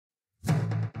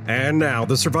And now,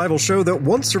 the survival show that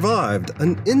once survived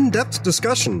an in-depth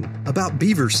discussion about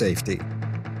beaver safety.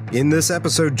 In this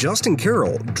episode, Justin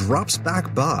Carroll drops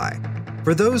back by.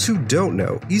 For those who don't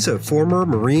know, he's a former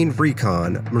Marine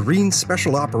Recon, Marine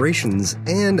Special Operations,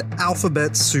 and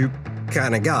alphabet soup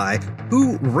kind of guy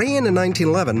who ran in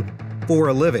 1911 for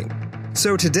a living.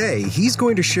 So today, he's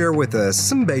going to share with us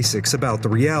some basics about the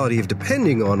reality of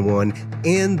depending on one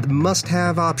and the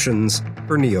must-have options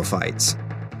for neophytes.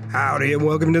 Howdy and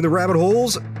welcome to the Rabbit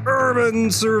Hole's Urban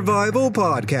Survival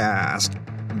Podcast.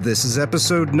 This is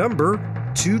episode number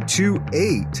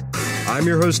 228. I'm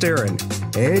your host, Aaron,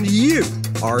 and you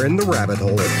are in the Rabbit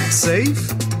Hole,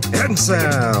 safe and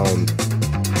sound.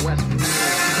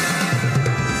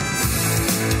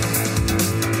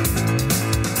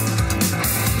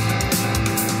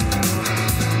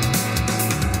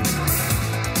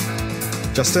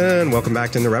 Justin, welcome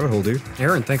back to In the Rabbit Hole, dude.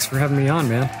 Aaron, thanks for having me on,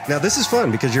 man. Now, this is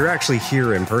fun because you're actually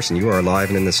here in person. You are live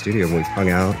and in the studio. We've hung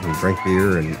out and drank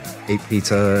beer and ate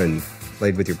pizza and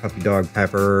played with your puppy dog,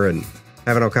 Pepper, and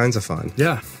having all kinds of fun.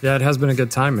 Yeah, it has been a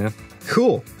good time, man.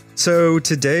 Cool. So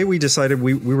today we decided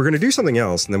we were going to do something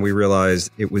else, and then we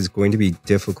realized it was going to be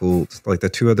difficult. Like the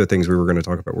two other things we were going to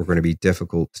talk about were going to be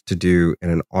difficult to do in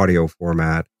an audio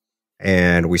format.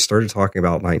 And we started talking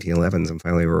about 1911s, and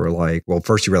finally we were like, well,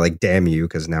 first you were like, damn you,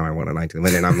 because now I want a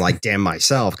 1911. And I'm like, damn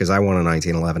myself, because I want a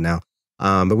 1911 now.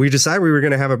 But we decided we were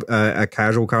going to have a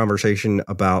casual conversation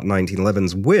about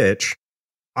 1911s, which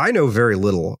I know very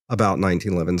little about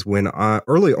 1911s. When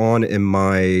early on in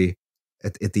my,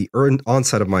 at the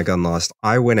onset of my gun lust,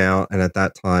 I went out, and at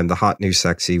that time, the hot new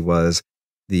sexy was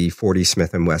the 40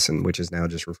 Smith & Wesson, which is now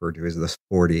just referred to as the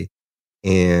 40.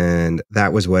 And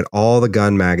that was what all the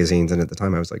gun magazines, and at the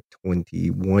time I was like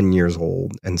 21 years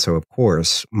old. And so, of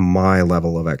course, my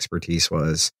level of expertise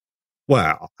was,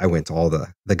 well, I went to all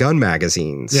the gun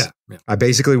magazines. Yeah. I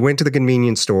basically went to the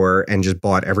convenience store and just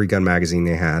bought every gun magazine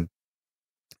they had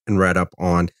and read up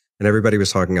on, and everybody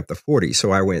was talking up the 40.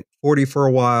 So I went 40 for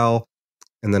a while,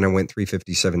 and then I went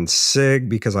 357 SIG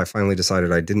because I finally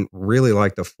decided I didn't really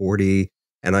like the 40,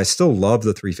 and I still love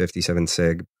the 357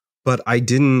 SIG. But I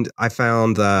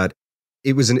found that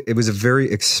it was a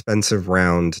very expensive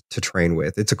round to train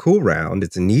with. It's a cool round.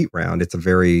 It's a neat round. It's a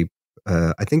very,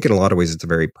 I think in a lot of ways, it's a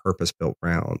very purpose-built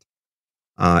round.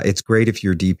 It's great if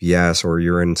you're DPS or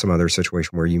you're in some other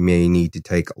situation where you may need to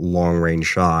take long-range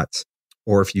shots,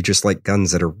 or if you just like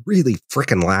guns that are really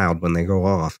freaking loud when they go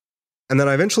off. And then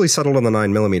I eventually settled on the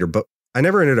 9mm, but I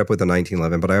never ended up with the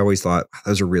 1911, but I always thought,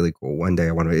 those are really cool. One day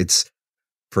I want to, it's,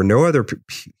 for no other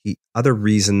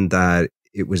reason that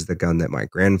it was the gun that my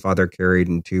grandfather carried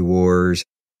in 2 wars.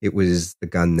 It was the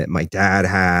gun that my dad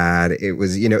had. It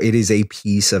was, it is a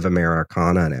piece of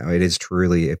Americana now. It is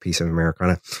truly a piece of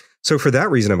Americana. So for that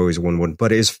reason, I've always won one.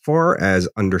 But as far as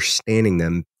understanding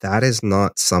them, that is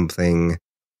not something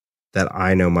that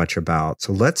I know much about.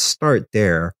 So let's start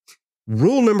there.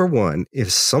 Rule number 1,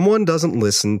 if someone doesn't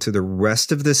listen to the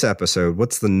rest of this episode,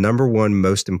 what's the number one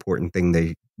most important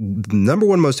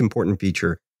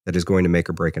feature that is going to make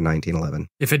or break a 1911?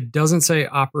 If it doesn't say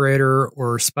operator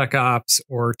or spec ops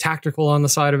or tactical on the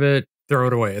side of it, throw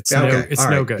it away. It's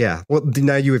no good. Yeah. Well,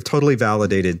 now you have totally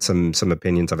validated some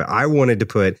opinions of it. I wanted to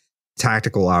put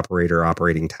tactical operator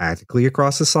operating tactically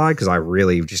across the side because I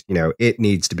really just, it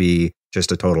needs to be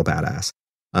just a total badass.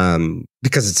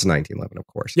 Because it's 1911, of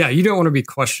course. Yeah, you don't want to be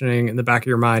questioning in the back of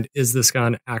your mind, is this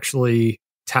gun actually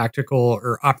tactical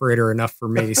or operator enough for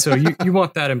me? So you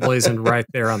want that emblazoned right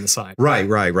there on the side. Right.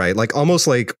 Like almost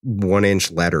like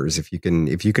 1-inch letters. If you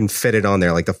can fit it on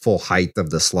there, like the full height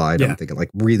of the slide. Yeah. I'm thinking like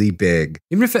really big.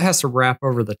 Even if it has to wrap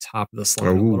over the top of the slide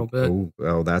a little bit.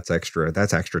 Oh, that's extra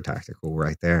tactical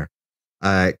right there.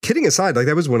 Kidding aside, like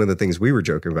that was one of the things we were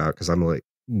joking about because I'm like,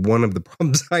 one of the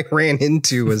problems I ran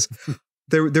into was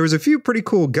there was a few pretty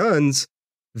cool guns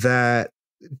that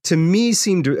to me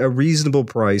seemed a reasonable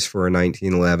price for a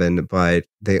 1911, but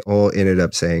they all ended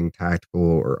up saying tactical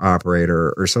or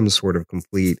operator or some sort of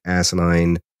complete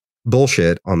asinine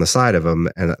bullshit on the side of them.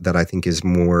 And that I think is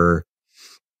more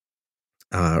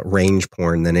range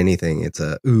porn than anything. It's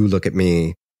ooh, look at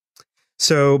me.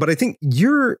 So, but I think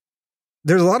there's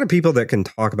a lot of people that can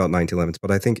talk about 1911s,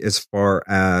 but I think as far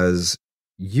as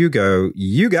you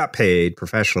got paid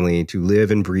professionally to live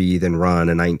and breathe and run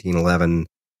a 1911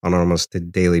 on almost a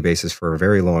daily basis for a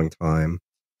very long time.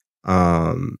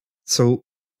 So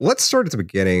let's start at the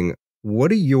beginning.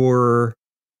 What are your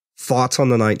thoughts on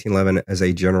the 1911 as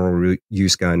a general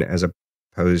use gun as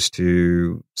opposed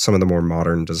to some of the more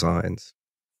modern designs?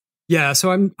 Yeah,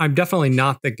 so I'm definitely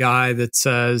not the guy that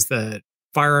says that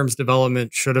firearms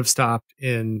development should have stopped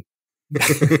in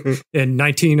in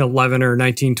 1911 or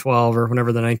 1912 or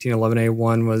whenever the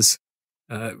 1911A1 was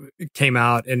came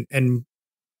out, and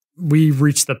we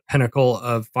reached the pinnacle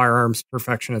of firearms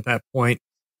perfection at that point.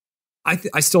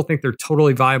 I still think they're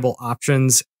totally viable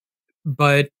options,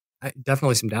 but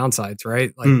definitely some downsides,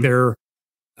 right? Like they're,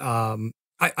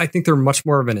 I think they're much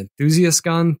more of an enthusiast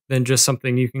gun than just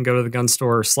something you can go to the gun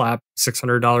store, slap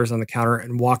 $600 on the counter,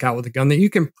 and walk out with a gun that you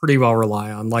can pretty well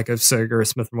rely on, like a SIG or a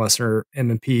Smith & Wesson or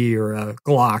M&P or a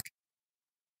Glock.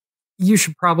 You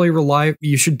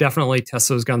should definitely test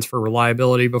those guns for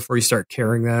reliability before you start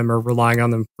carrying them or relying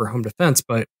on them for home defense.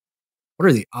 But what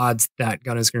are the odds that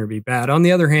gun is going to be bad? On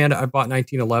the other hand, I bought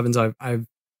 1911s.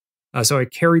 So I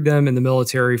carried them in the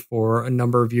military for a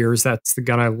number of years. That's the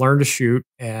gun I learned to shoot,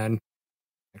 and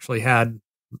actually had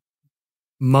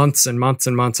months and months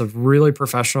and months of really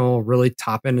professional, really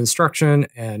top-end instruction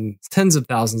and tens of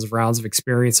thousands of rounds of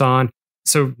experience on.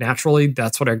 So naturally,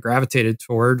 that's what I gravitated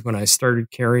toward when I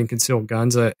started carrying concealed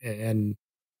guns and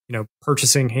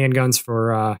purchasing handguns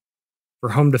for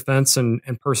home defense and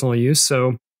personal use.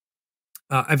 So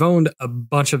I've owned a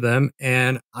bunch of them,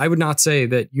 and I would not say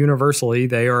that universally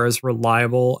they are as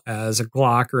reliable as a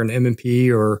Glock or an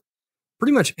M&P or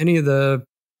pretty much any of the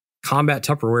combat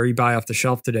Tupperware you buy off the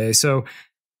shelf today. So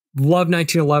love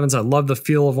 1911s. I love the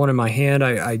feel of one in my hand.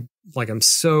 I'm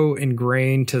so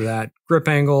ingrained to that grip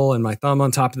angle and my thumb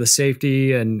on top of the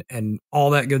safety and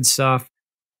all that good stuff.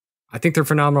 I think they're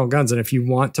phenomenal guns. And if you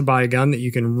want to buy a gun that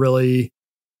you can really,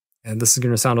 and this is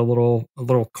going to sound a little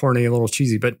corny, a little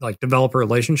cheesy, but like develop a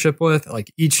relationship with,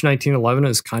 like each 1911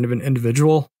 is kind of an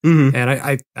individual. And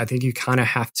I think you kind of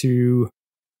have to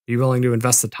be willing to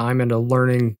invest the time into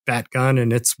learning that gun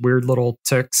and its weird little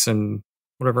ticks and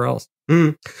whatever else.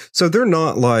 So they're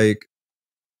not like,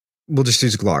 we'll just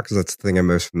use Glock because that's the thing I'm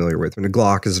most familiar with. And a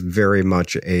Glock is very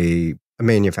much a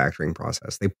manufacturing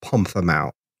process. They pump them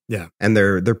out. Yeah. And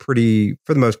they're pretty,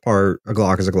 for the most part, a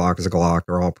Glock is a Glock is a Glock.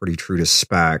 They're all pretty true to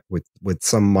spec with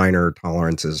some minor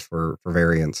tolerances for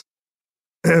variants.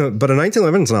 But a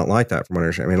 1911 is not like that from what I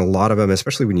understand. I mean, a lot of them,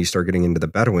 especially when you start getting into the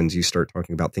better ones, you start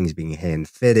talking about things being hand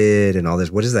fitted and all this.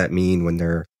 What does that mean when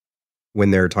they're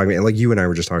talking about, like you and I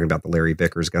were just talking about the Larry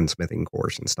Vickers gunsmithing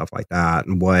course and stuff like that.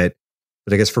 But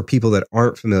I guess for people that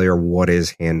aren't familiar, what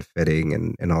is hand fitting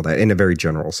and all that in a very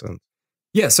general sense?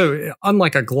 Yeah. So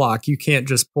unlike a Glock, you can't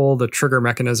just pull the trigger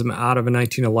mechanism out of a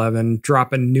 1911,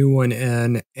 drop a new one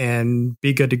in and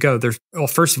be good to go.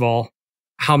 First of all,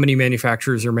 how many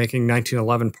manufacturers are making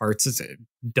 1911 parts? It's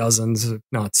dozens, if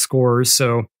not scores.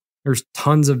 So there's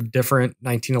tons of different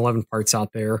 1911 parts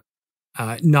out there.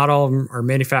 Not all of them are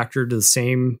manufactured to the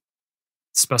same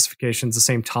specifications, the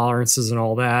same tolerances and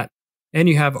all that. And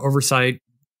you have oversight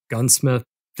gunsmith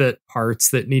fit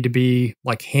parts that need to be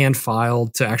like hand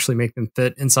filed to actually make them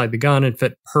fit inside the gun and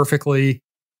fit perfectly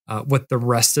with the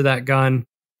rest of that gun.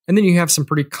 And then you have some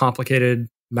pretty complicated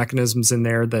mechanisms in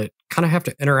there that kind of have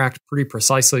to interact pretty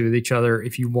precisely with each other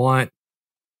if you want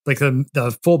like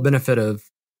the full benefit of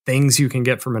things you can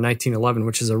get from a 1911,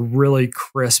 which is a really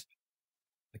crisp,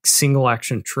 like single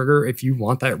action trigger. If you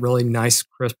want that really nice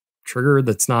crisp trigger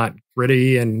that's not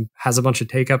gritty and has a bunch of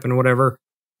take up and whatever,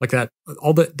 like that,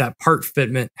 all that part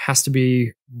fitment has to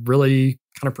be really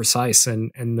kind of precise.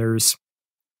 And there's,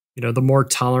 the more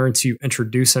tolerance you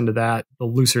introduce into that, the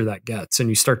looser that gets, and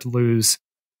you start to lose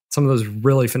some of those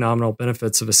really phenomenal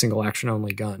benefits of a single action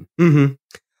only gun.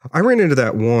 I ran into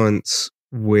that once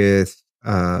with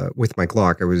my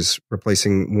Glock. I was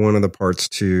replacing one of the parts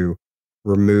to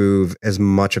remove as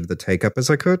much of the take up as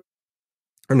I could,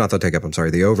 or not the take up. I'm sorry,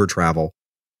 the over travel.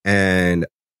 And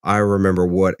I remember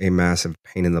what a massive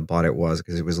pain in the butt it was,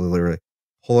 because it was literally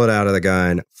pull it out of the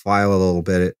gun, file a little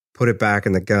bit, put it back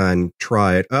in the gun,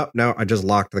 try it. Oh, no, I just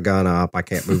locked the gun up. I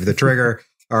can't move the trigger.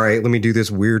 All right, let me do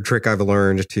this weird trick I've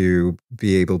learned to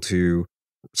be able to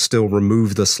still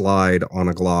remove the slide on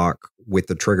a Glock with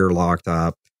the trigger locked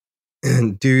up,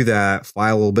 and do that,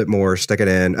 file a little bit more, stick it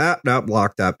in, nope,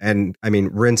 locked up. And I mean,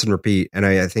 rinse and repeat. And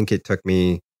I think it took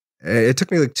me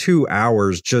like 2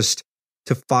 hours just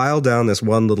to file down this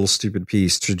one little stupid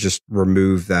piece to just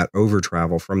remove that over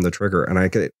travel from the trigger. And I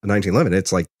get a 1911,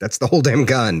 it's like, that's the whole damn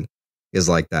gun is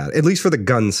like that, at least for the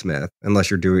gunsmith, unless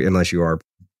you are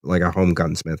like a home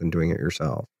gunsmith and doing it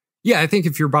yourself. Yeah, I think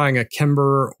if you're buying a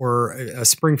Kimber or a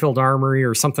Springfield Armory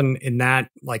or something in that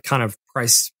like kind of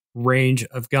price range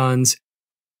of guns,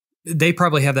 they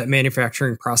probably have that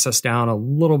manufacturing process down a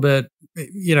little bit.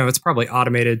 It's probably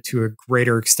automated to a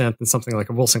greater extent than something like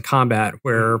a Wilson Combat,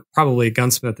 where probably a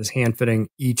gunsmith is hand fitting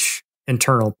each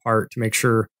internal part to make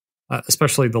sure,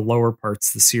 especially the lower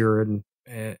parts, the sear and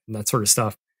that sort of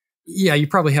stuff, yeah, you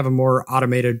probably have a more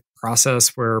automated process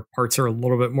where parts are a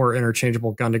little bit more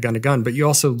interchangeable gun to gun to gun, but you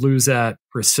also lose that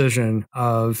precision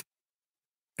of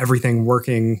everything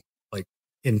working like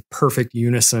in perfect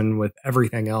unison with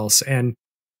everything else. And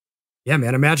yeah,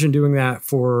 man, imagine doing that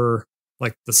for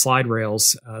like the slide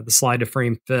rails, the slide to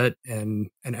frame fit and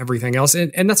everything else.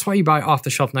 And that's why you buy off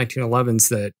the shelf 1911s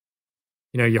that,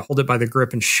 you know, you hold it by the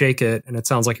grip and shake it, and it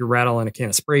sounds like you're rattling a can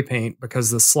of spray paint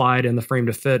because the slide and the frame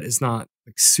to fit is not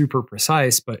like super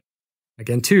precise. But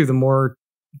again, too,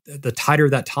 the tighter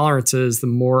that tolerance is, the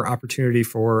more opportunity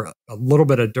for a little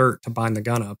bit of dirt to bind the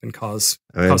gun up and cause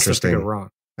stuff to go wrong.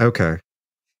 Okay.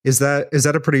 Is that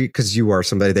a pretty, because you are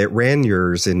somebody that ran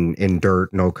yours in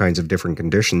dirt and all kinds of different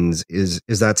conditions, is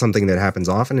that something that happens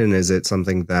often? And is it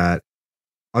something that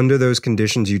under those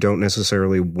conditions you don't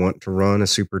necessarily want to run a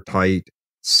super tight,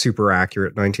 super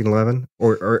accurate 1911?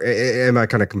 Or am I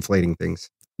kind of conflating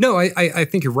things? No, I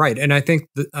think you're right. And I think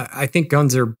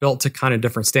guns are built to kind of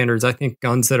different standards. I think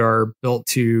guns that are built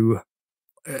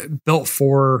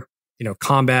for, you know,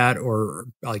 combat or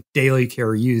like daily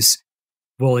carry use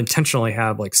will intentionally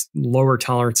have like lower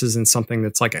tolerances in something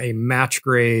that's like a match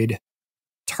grade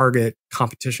target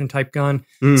competition type gun.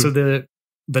 So the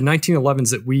 1911s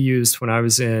that we used when I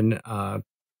was in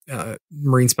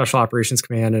Marine Special Operations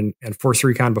Command and Force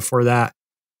Recon before that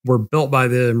were built by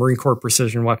the Marine Corps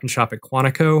Precision Weapon Shop at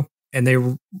Quantico. And they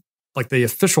were like, the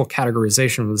official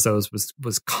categorization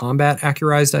was combat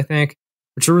accurized, I think,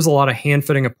 which there was a lot of hand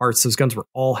fitting of parts. Those guns were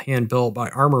all hand built by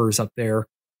armorers up there,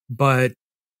 but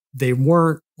they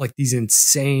weren't like these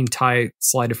insane tight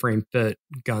slide to frame fit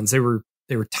guns. They were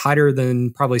tighter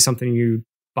than probably something you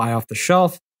buy off the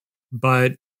shelf,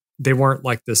 but they weren't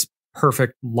like this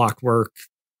perfect lock work.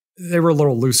 They were a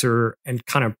little looser and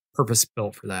kind of purpose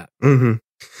built for that. Mm-hmm.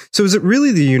 So is it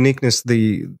really the uniqueness,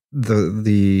 the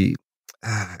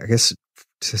I guess,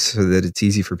 so that it's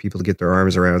easy for people to get their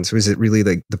arms around? So is it really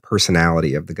like the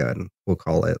personality of the gun, we'll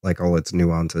call it, like all its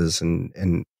nuances,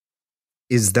 and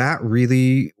is that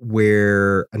really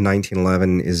where a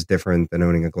 1911 is different than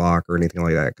owning a Glock or anything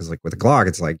like that? Because like with a Glock,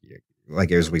 it's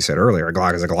like as we said earlier, a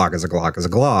Glock is a Glock is a Glock is a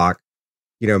Glock.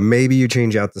 You know, maybe you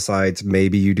change out the sights,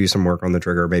 maybe you do some work on the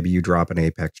trigger, maybe you drop an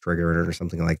apex trigger in it or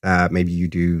something like that. Maybe you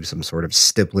do some sort of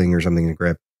stippling or something in the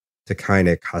grip to kind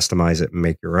of customize it and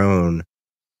make your own.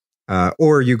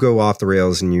 Or you go off the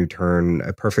rails and you turn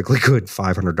a perfectly good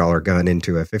 $500 gun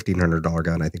into a $1,500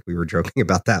 gun. I think we were joking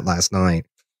about that last night.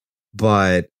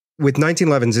 But with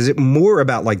 1911s, is it more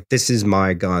about like, this is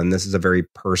my gun, this is a very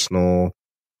personal,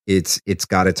 it's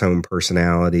got its own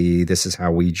personality, this is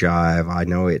how we jive, I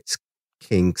know its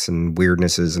kinks and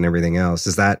weirdnesses and everything else?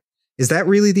 Is that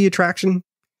really the attraction?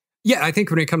 Yeah, I think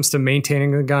when it comes to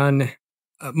maintaining the gun,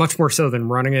 much more so than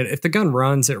running it. If the gun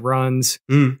runs, it runs.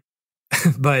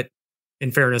 But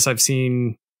in fairness, I've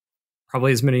seen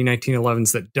probably as many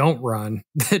 1911s that don't run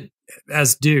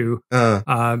as do,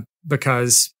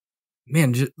 because,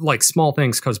 man, just like small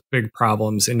things cause big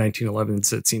problems in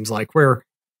 1911s. It seems like, where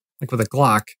like with a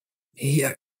Glock,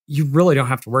 you really don't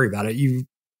have to worry about it. You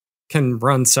can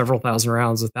run several thousand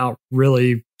rounds without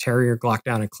really tearing your Glock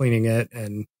down and cleaning it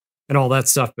and all that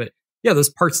stuff. But yeah, those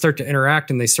parts start to interact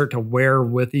and they start to wear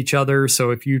with each other.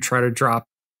 So if you try to drop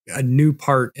a new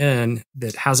part in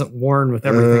that hasn't worn with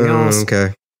everything else,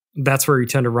 that's where you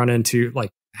tend to run into like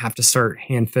have to start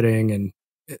hand fitting, and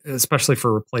especially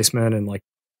for replacement and like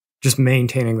just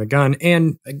maintaining the gun.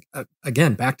 And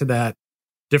again, back to that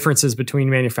differences between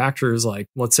manufacturers. Like,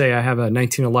 let's say I have a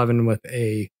 1911 with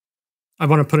I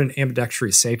want to put an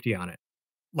ambidextrous safety on it.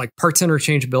 Like, parts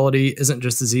interchangeability isn't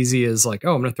just as easy as like,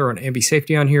 oh, I'm going to throw an ambi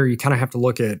safety on here. You kind of have to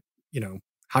look at, you know,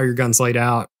 how your gun's laid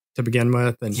out to begin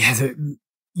with. And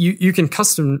you can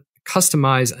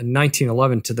customize a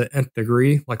 1911 to the nth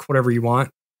degree, like whatever you want.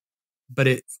 But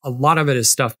a lot of it is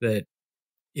stuff that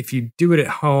if you do it at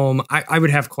home, I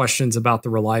would have questions about the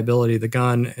reliability of the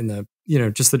gun and the, you know,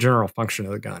 just the general function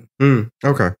of the gun.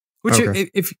 Which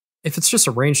if it's just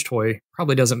a range toy,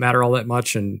 probably doesn't matter all that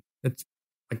much, and it's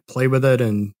like play with it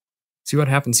and see what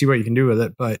happens, see what you can do with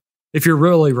it. But if you're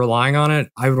really relying on it,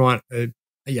 I would want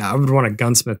a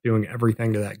gunsmith doing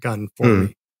everything to that gun for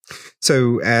me.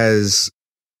 So as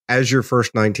your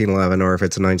first 1911, or if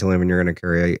it's a 1911 you're going to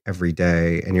carry every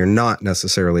day and you're not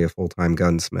necessarily a full-time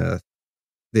gunsmith,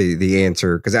 the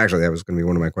answer, because actually that was going to be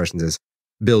one of my questions, is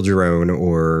build your own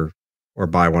or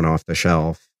buy one off the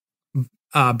shelf.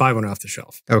 Buy one off the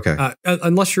shelf. Okay.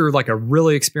 Unless you're like a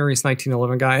really experienced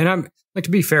 1911 guy. And I'm like, to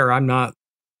be fair, I'm not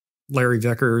Larry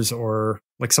Vickers or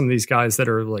like some of these guys that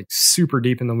are like super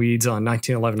deep in the weeds on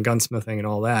 1911 gunsmithing and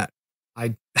all that.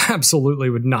 I absolutely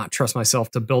would not trust myself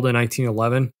to build a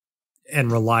 1911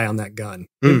 and rely on that gun.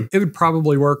 Mm. It would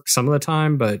probably work some of the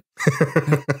time, but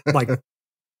like,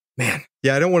 man.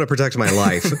 Yeah, I don't want to protect my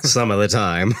life some of the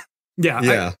time.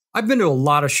 Yeah. I've been to a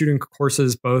lot of shooting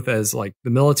courses, both as like the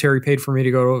military paid for me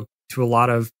to go to a lot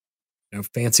of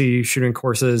fancy shooting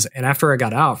courses. And after I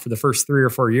got out for the first 3 or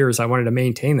 4 years, I wanted to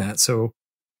maintain that. So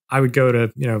I would go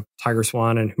to, Tiger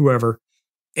Swan and whoever.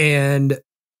 And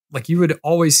like you would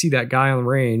always see that guy on the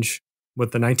range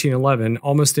with the 1911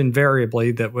 almost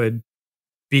invariably that would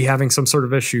be having some sort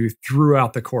of issue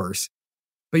throughout the course.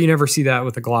 But you never see that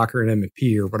with a Glock or an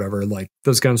M&P or whatever. Like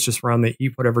those guns just run, they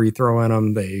eat whatever you throw in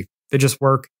them. They just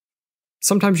work.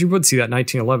 Sometimes you would see that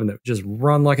 1911 that would just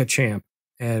run like a champ.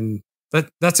 And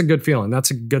that's a good feeling.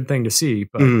 That's a good thing to see.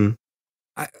 But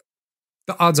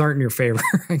the odds aren't in your favor,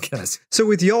 I guess. So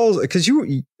with y'all, because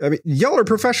y'all are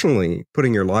professionally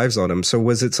putting your lives on them. So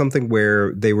was it something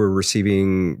where they were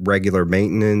receiving regular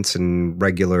maintenance and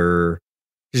regular?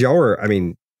 Because y'all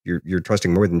were, you're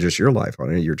trusting more than just your life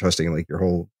on it. You're trusting like your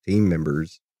whole team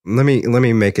members. Let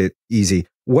me make it easy.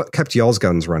 What kept y'all's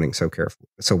guns running so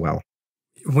well?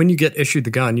 When you get issued the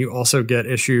gun, you also get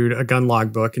issued a gun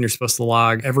log book, and you're supposed to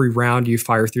log every round you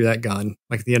fire through that gun.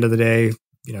 Like at the end of the day,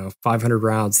 500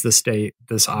 rounds, this date,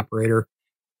 this operator.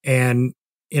 And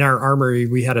in our armory,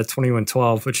 we had a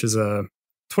 2112, which is a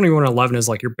 2111 is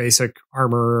like your basic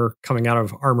armor coming out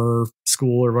of armor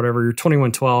school or whatever. Your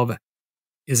 2112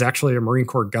 is actually a Marine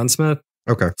Corps gunsmith.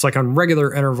 Okay. It's like on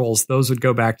regular intervals, those would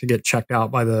go back to get checked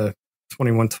out by the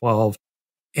 2112.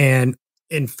 And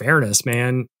in fairness,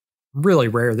 man, really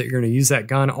rare that you're going to use that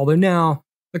gun. Although now,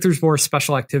 like there's more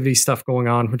special activity stuff going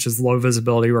on, which is low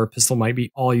visibility where a pistol might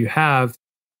be all you have.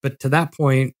 But to that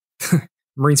point,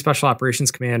 Marine Special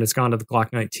Operations Command has gone to the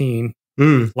Glock 19,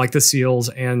 like the SEALs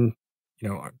and,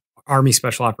 Army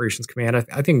Special Operations Command.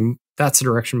 I think that's the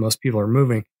direction most people are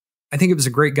moving. I think it was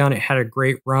a great gun. It had a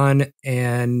great run.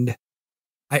 And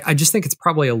I just think it's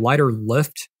probably a lighter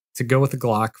lift to go with the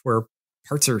Glock where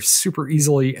parts are super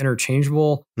easily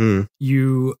interchangeable.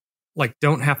 You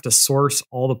don't have to source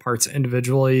all the parts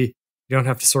individually. You don't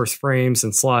have to source frames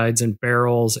and slides and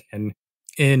barrels. And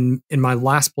in my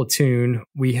last platoon,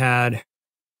 we had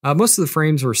most of the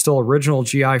frames were still original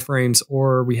GI frames,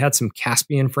 or we had some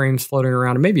Caspian frames floating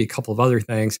around and maybe a couple of other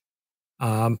things.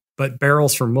 But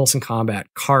barrels from Wilson Combat,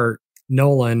 Cart,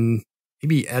 Nolan,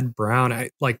 maybe Ed Brown,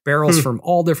 barrels from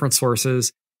all different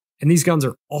sources. And these guns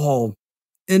are all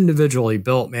individually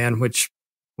built, man, which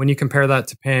when you compare that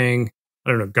to paying,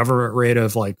 government rate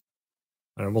of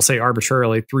we'll say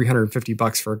arbitrarily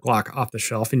 $350 for a Glock off the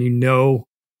shelf, and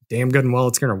damn good and well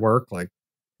it's going to work.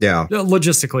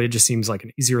 Logistically, it just seems like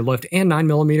an easier lift. And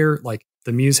 9mm,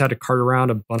 the Muse had to cart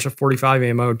around a bunch of 45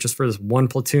 ammo just for this one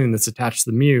platoon that's attached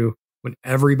to the Mew when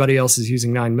everybody else is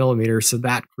using 9mm. So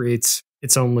that creates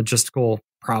its own logistical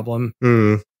problem.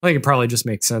 I think it probably just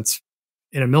makes sense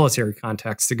in a military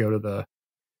context to go to the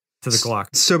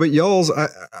Glock. So, but y'all's,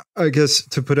 I guess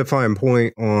to put a fine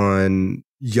point on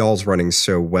y'all's running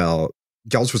so well,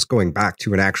 y'all's was going back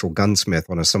to an actual gunsmith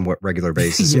on a somewhat regular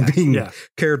basis and being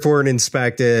cared for and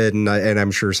inspected. And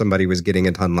I'm sure somebody was getting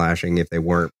a ton lashing if they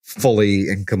weren't fully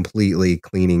and completely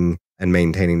cleaning and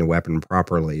maintaining the weapon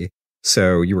properly.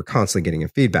 So you were constantly getting a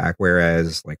feedback.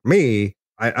 Whereas like me,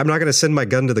 I'm not going to send my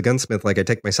gun to the gunsmith like I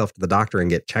take myself to the doctor and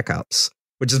get checkups,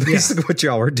 which is basically what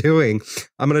y'all are doing.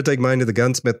 I'm going to take mine to the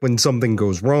gunsmith when something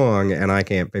goes wrong and I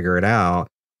can't figure it out,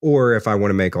 or if I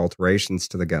want to make alterations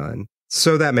to the gun.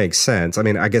 So that makes sense.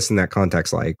 I guess in that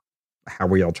context, how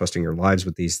were y'all trusting your lives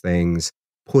with these things,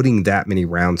 putting that many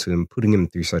rounds to them, putting them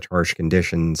through such harsh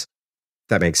conditions?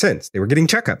 That makes sense. They were getting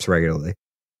checkups regularly.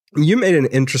 You made an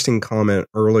interesting comment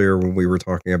earlier when we were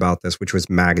talking about this, which was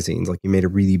magazines. You made a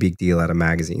really big deal out of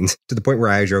magazines to the point where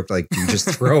I joked, you just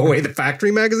throw away the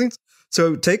factory magazines.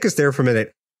 So take us there for a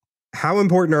minute. How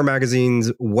important are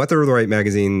magazines? What are the right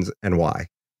magazines and why?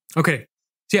 Okay.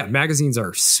 So yeah, magazines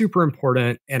are super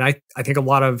important. And I think a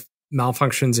lot of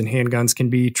malfunctions in handguns can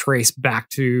be traced back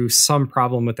to some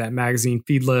problem with that magazine,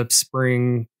 feed lip,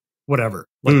 spring, whatever,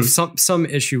 some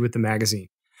issue with the magazine.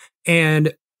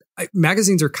 And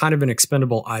magazines are kind of an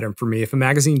expendable item for me. If a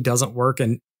magazine doesn't work,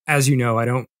 and as you know, I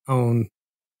don't own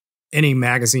any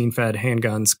magazine fed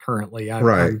handguns currently.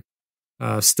 I'm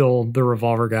still the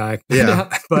revolver guy.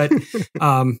 Yeah. But,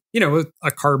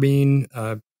 a carbine,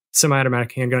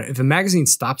 semi-automatic handgun, if a magazine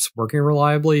stops working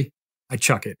reliably, I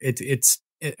chuck it.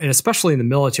 And especially in the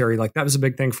military, that was a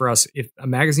big thing for us. If a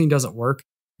magazine doesn't work,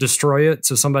 destroy it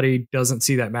so somebody doesn't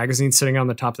see that magazine sitting on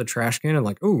the top of the trash can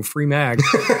and ooh, free mag.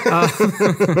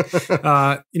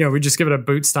 We just give it a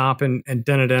boot stomp and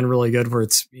dent it in really good where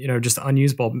it's, just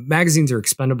unusable. Magazines are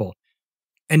expendable.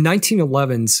 And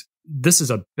 1911s, this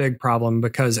is a big problem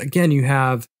because, again, you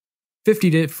have 50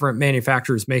 different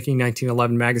manufacturers making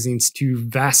 1911 magazines to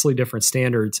vastly different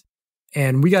standards.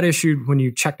 And we got issued, when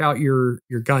you checked out your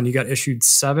gun, you got issued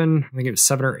 7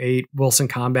 or 8 Wilson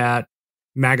Combat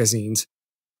magazines.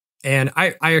 And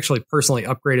I actually personally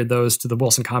upgraded those to the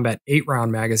Wilson Combat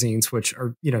 8-round magazines, which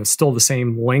are, still the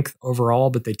same length overall,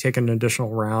 but they take an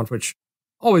additional round, which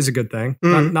always a good thing,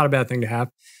 not a bad thing to have.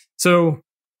 So,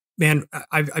 man,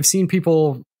 I've seen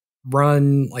people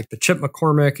run like the Chip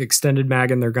McCormick extended mag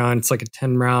in their gun. It's like a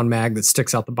 10-round mag that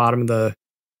sticks out the bottom of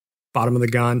the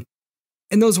gun.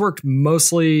 And those worked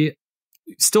mostly.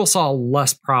 Still saw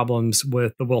less problems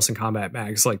with the Wilson Combat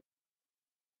mags. Like,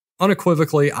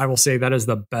 unequivocally, I will say that is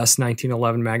the best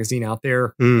 1911 magazine out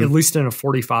there, at least in a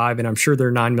 45. And I'm sure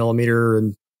they're 9mm,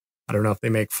 and I don't know if they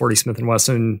make 40 Smith &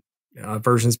 Wesson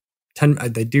versions. 10,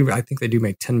 they do. I think they do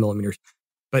make 10mm.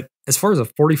 But as far as a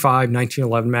 45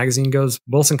 1911 magazine goes,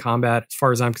 Wilson Combat, as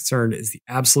far as I'm concerned, is the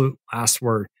absolute last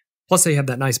word. Plus, they have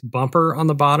that nice bumper on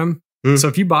the bottom. So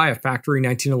if you buy a factory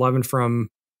 1911 from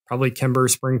probably Kimber,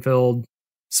 Springfield,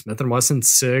 Smith & Wesson,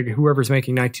 SIG, whoever's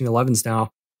making 1911s now,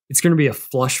 it's going to be a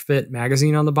flush fit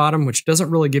magazine on the bottom, which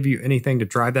doesn't really give you anything to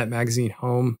drive that magazine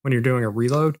home when you're doing a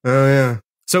reload. Oh, yeah.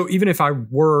 So even if I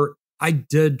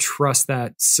did trust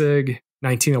that SIG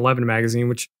 1911 magazine,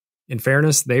 which in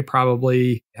fairness, they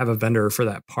probably have a vendor for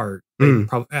that part.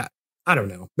 I don't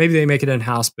know. Maybe they make it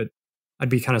in-house, but I'd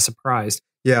be kind of surprised.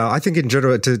 Yeah, I think in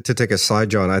general, to take a side,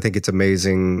 John, I think it's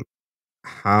amazing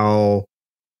how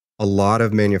a lot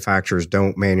of manufacturers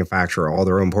don't manufacture all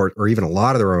their own parts, or even a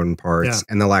lot of their own parts,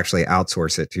 and they'll actually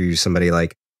outsource it to somebody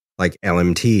like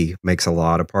LMT makes a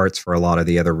lot of parts for a lot of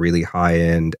the other really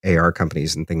high-end AR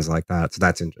companies and things like that. So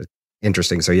that's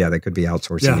interesting. So yeah, they could be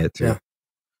outsourcing it too. Yeah.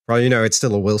 Well, it's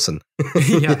still a Wilson.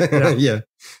 Yeah.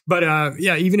 But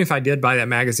even if I did buy that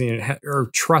magazine or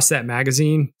trust that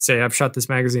magazine, say I've shot this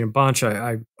magazine a bunch,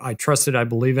 I trust it, I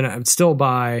believe in it, I'd still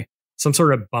buy some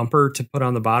sort of bumper to put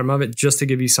on the bottom of it just to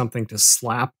give you something to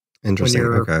slap. Interesting.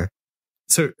 Okay.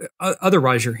 So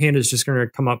otherwise, your hand is just going to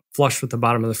come up flush with the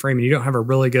bottom of the frame, and you don't have a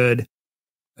really good.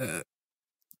 The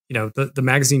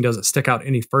magazine doesn't stick out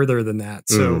any further than that.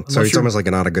 So it's almost like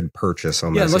not a good purchase.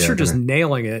 Almost. Yeah, unless you're just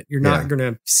nailing it, you're not going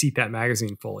to seat that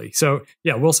magazine fully. So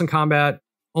yeah, Wilson Combat,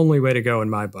 only way to go in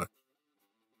my book.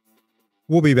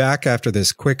 We'll be back after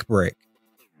this quick break.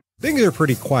 Things are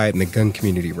pretty quiet in the gun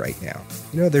community right now.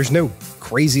 There's no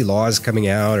crazy laws coming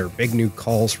out or big new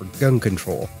calls for gun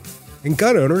control. And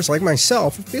gun owners like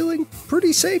myself are feeling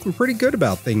pretty safe and pretty good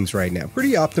about things right now.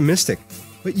 Pretty optimistic.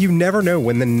 But you never know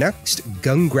when the next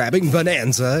gun-grabbing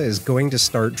bonanza is going to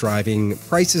start driving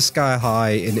prices sky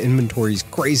high and inventories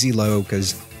crazy low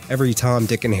because every Tom,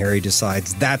 Dick, and Harry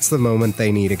decides that's the moment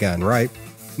they need a gun, right?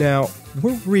 Now,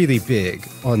 we're really big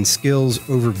on skills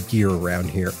over gear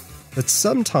around here, but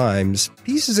sometimes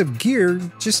pieces of gear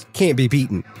just can't be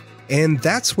beaten. And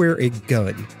that's where a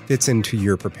gun fits into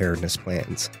your preparedness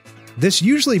plans. This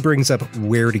usually brings up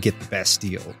where to get the best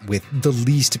deal with the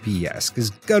least BS, because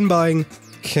gun buying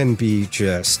can be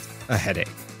just a headache.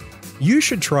 You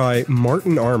should try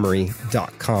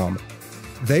martinarmory.com.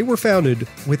 They were founded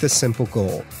with a simple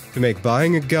goal: to make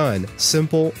buying a gun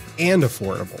simple and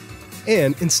affordable.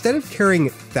 And instead of carrying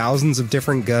thousands of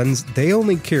different guns, they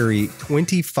only carry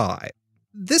 25.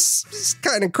 This is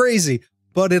kind of crazy,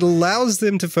 but it allows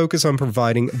them to focus on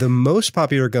providing the most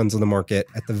popular guns on the market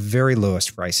at the very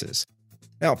lowest prices.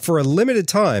 Now, for a limited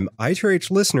time, I2H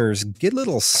listeners get a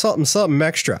little something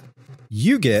extra.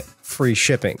 You get free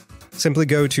shipping. Simply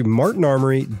go to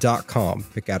martinarmory.com,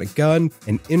 pick out a gun,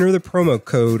 and enter the promo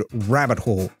code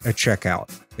RABBITHOLE at checkout.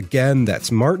 Again, that's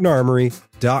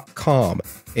martinarmory.com.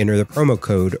 Enter the promo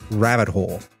code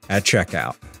RABBITHOLE at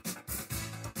checkout.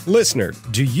 Listener,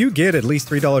 do you get at least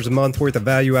 $3 a month worth of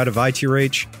value out of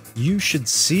I2H? You should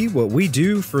see what we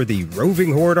do for the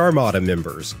Roving Horde Armada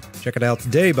members. Check it out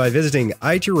today by visiting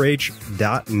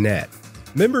I2H.net.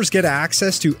 Members get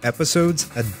access to episodes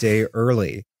a day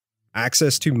early,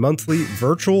 access to monthly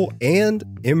virtual and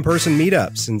in-person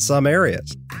meetups in some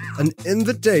areas, an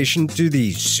invitation to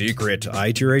the secret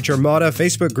I2H Armada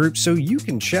Facebook group so you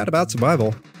can chat about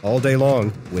survival all day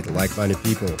long with like-minded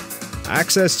people,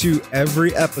 access to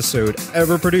every episode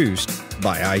ever produced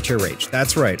by I2H.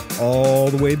 That's right, all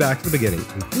the way back to the beginning,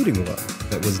 including one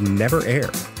that was never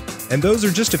aired. And those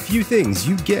are just a few things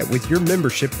you get with your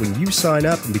membership when you sign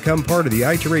up and become part of the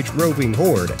I2H Roving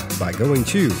Horde by going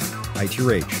to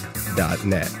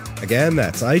I2H.net. Again,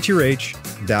 that's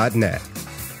I2H.net.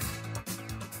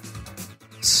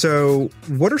 So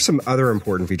what are some other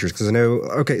important features? Because I know,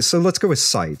 okay, so let's go with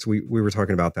sights. We were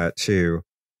talking about that too.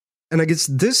 And I guess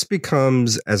this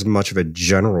becomes as much of a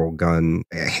general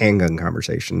handgun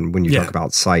conversation when you talk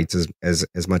about sights as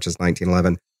much as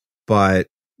 1911. But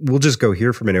we'll just go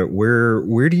here for a minute.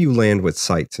 Where do you land with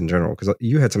sights in general? Because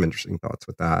you had some interesting thoughts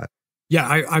with that. Yeah,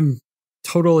 I'm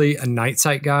totally a night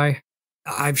sight guy.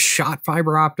 I've shot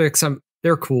fiber optics.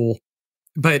 They're cool,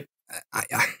 but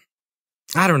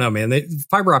I don't know, man.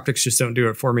 Fiber optics just don't do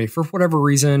it for me for whatever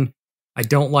reason. I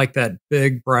don't like that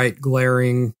big, bright,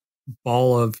 glaring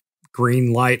ball of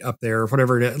green light up there, or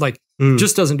whatever it is. Like,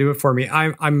 just doesn't do it for me.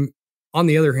 I'm on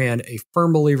the other hand a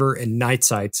firm believer in night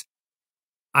sights.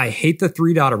 I hate the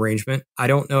 3-dot arrangement. I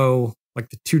don't know, like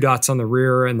the 2 dots on the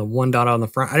rear and the 1 dot on the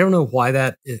front. I don't know why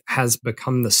that has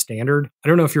become the standard. I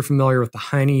don't know if you're familiar with the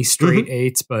Heine straight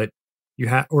 8s, but you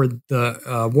had, or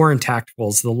the Warren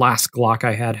Tacticals. The last Glock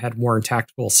I had Warren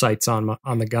Tactical sights on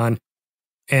the gun,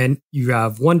 and you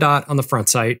have 1 dot on the front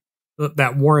sight.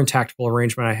 That Warren Tactical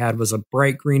arrangement I had was a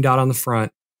bright green dot on the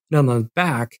front, and on the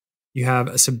back you have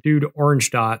a subdued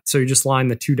orange dot. So you just line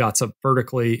the 2 dots up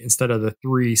vertically instead of the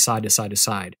 3 side to side to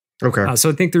side. Okay. So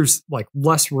I think there's like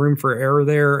less room for error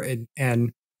there.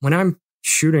 And when I'm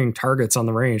shooting targets on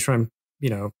the range, when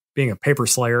I'm, being a paper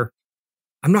slayer,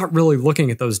 I'm not really looking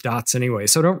at those dots anyway.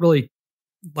 So I don't really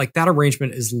like that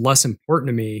arrangement is less important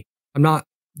to me. I'm not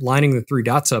lining the 3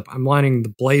 dots up. I'm lining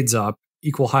the blades up,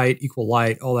 equal height, equal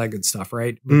light, all that good stuff,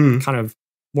 right? Kind of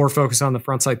more focused on the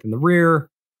front sight than the rear.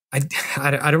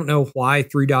 I don't know why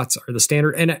 3 dots are the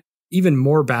standard. And even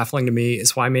more baffling to me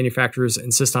is why manufacturers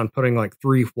insist on putting like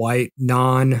 3 white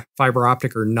non-fiber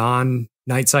optic or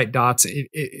non-night sight dots.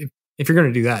 If you're going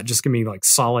to do that, just give me like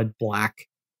solid black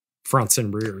fronts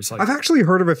and rears. Like, I've actually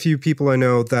heard of a few people I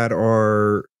know that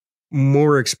are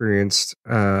more experienced.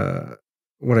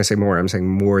 When I say more, I'm saying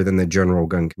more than the general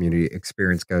gun community,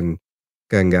 experienced gun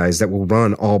guys that will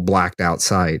run all blacked out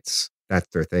sights. That's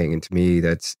their thing. And to me,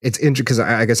 it's interesting because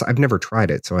I guess I've never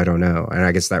tried it, so I don't know. And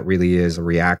I guess that really is a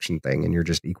reaction thing, and you're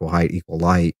just equal height, equal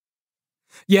light.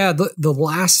 Yeah, the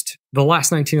last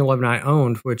 1911 I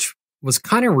owned, which was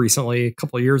kind of recently, a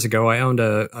couple of years ago, I owned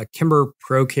a Kimber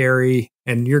Pro Carry,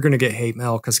 and you're going to get hate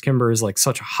mail because Kimber is like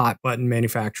such a hot button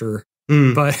manufacturer.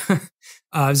 But it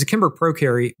was a Kimber Pro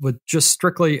Carry with just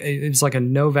strictly, it was like a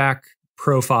Novak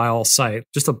profile sight,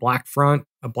 just a black front,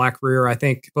 a black rear. I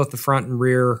think both the front and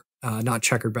rear, not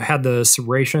checkered, but had the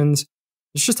serrations.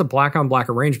 It's just a black on black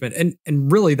arrangement.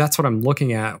 And really that's what I'm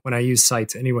looking at when I use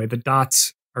sights anyway. The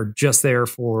dots are just there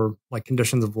for like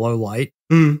conditions of low light.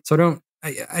 So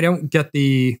I don't get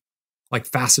the like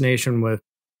fascination with,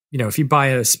 if you buy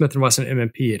a Smith & Wesson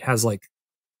M&P, it has like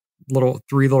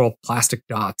 3 little plastic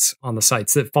dots on the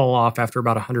sights that fall off after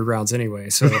about 100 rounds anyway.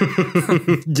 So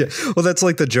yeah. Well, that's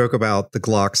like the joke about the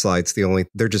Glock sights.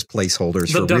 They're just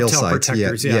placeholders for real sights.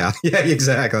 Yeah,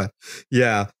 exactly.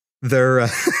 Yeah. They're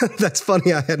that's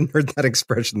funny. I hadn't heard that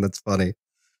expression. That's funny.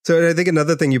 So I think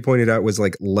another thing you pointed out was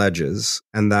like ledges.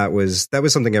 And that was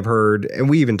something I've heard. And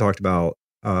we even talked about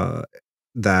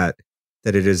that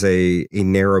it is a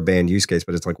narrow band use case,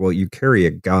 but it's like, well, you carry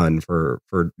a gun for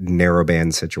narrow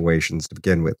band situations to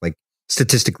begin with, like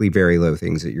statistically very low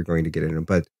things that you're going to get in.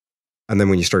 And then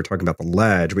when you start talking about the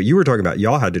ledge, but you were talking about,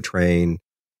 y'all had to train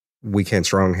weak-hand,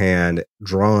 strong hand,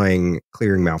 drawing,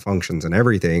 clearing malfunctions and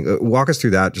everything. Walk us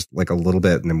through that just like a little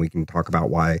bit, and then we can talk about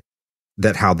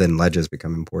how then ledges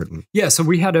become important. Yeah. So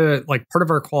we had part of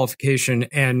our qualification.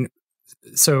 And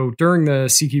so during the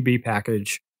CQB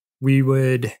package,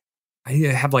 I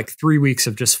have like 3 weeks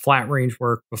of just flat range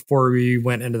work before we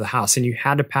went into the house, and you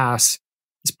had to pass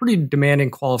this pretty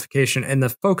demanding qualification. And the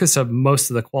focus of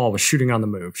most of the qual was shooting on the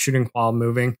move, shooting while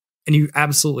moving. And you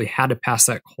absolutely had to pass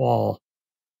that qual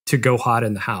to go hot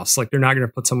in the house. Like, they're not going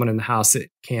to put someone in the house that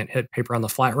can't hit paper on the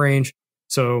flat range.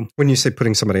 So when you say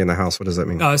putting somebody in the house, what does that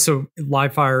mean? So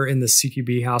live fire in the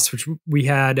CQB house, which we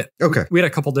had, we had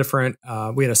a couple different,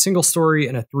 we had a single story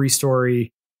and a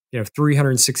 3-story,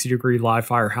 360 degree live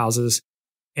fire houses.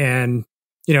 And,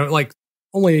 like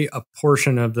only a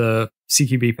portion of the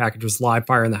CQB package was live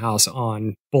fire in the house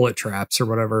on bullet traps or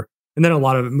whatever. And then a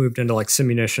lot of it moved into like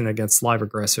simunition against live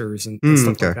aggressors and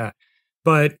stuff like that.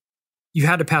 But you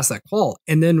had to pass that qual.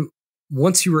 And then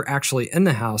once you were actually in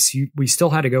the house, we still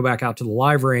had to go back out to the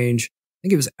live range. I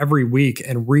think it was every week,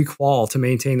 and re-qual to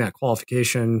maintain that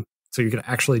qualification so you could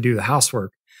actually do the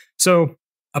housework. So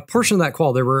a portion of that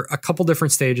qual, there were a couple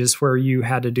different stages where you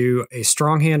had to do a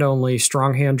strong hand only,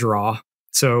 strong hand draw.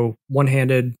 So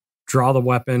one-handed, draw the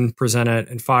weapon, present it,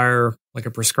 and fire like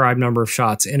a prescribed number of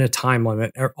shots in a time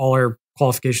limit. All our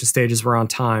qualification stages were on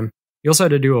time. You also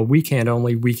had to do a weak hand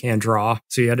only, weak hand draw.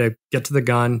 So you had to get to the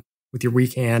gun with your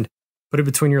weak hand, put it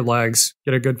between your legs,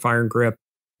 get a good firing grip,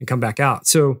 and come back out.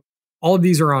 So all of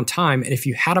these are on time. And if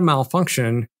you had a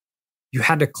malfunction, you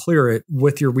had to clear it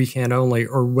with your weak hand only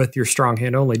or with your strong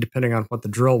hand only, depending on what the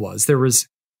drill was. There was,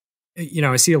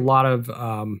 I see a lot of,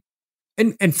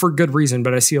 and for good reason,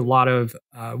 but I see a lot of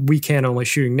weak hand only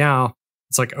shooting now.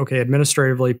 It's like, okay,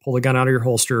 administratively pull the gun out of your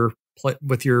holster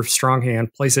with your strong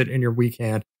hand, place it in your weak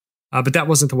hand. But that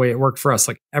wasn't the way it worked for us.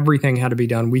 Like everything had to be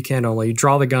done weak hand only. You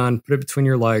draw the gun, put it between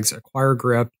your legs, acquire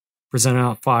grip, present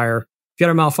out fire. If you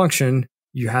had a malfunction,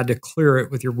 you had to clear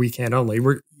it with your weak hand only.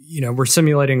 We're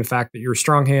simulating the fact that your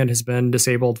strong hand has been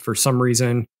disabled for some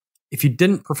reason. If you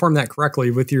didn't perform that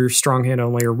correctly with your strong hand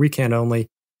only or weak hand only,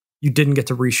 you didn't get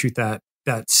to reshoot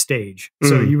that stage.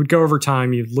 So you would go over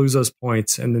time, you'd lose those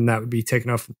points, and then that would be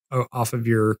taken off of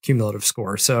your cumulative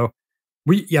score. So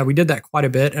we did that quite a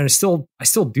bit, and I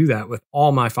still do that with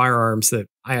all my firearms that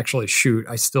I actually shoot.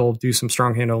 I still do some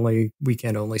strong hand only, weak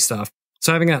hand only stuff.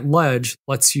 So having that ledge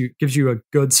gives you a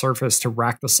good surface to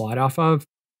rack the slide off of.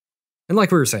 And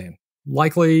like we were saying,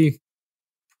 likely,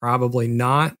 probably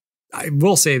not. I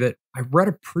will say that I read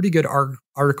a pretty good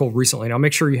article recently, and I'll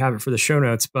make sure you have it for the show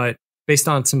notes, but based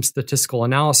on some statistical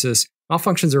analysis,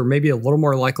 malfunctions are maybe a little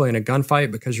more likely in a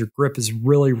gunfight because your grip is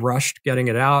really rushed getting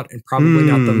it out and probably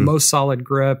not the most solid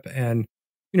grip. And,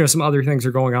 some other things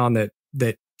are going on that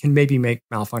can maybe make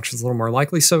malfunctions a little more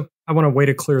likely. So I want a way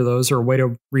to clear those or a way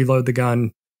to reload the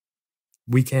gun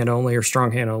weak hand only or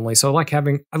strong hand only. So I like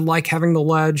having the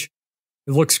ledge.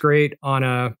 It looks great on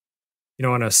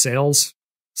a sales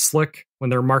slick when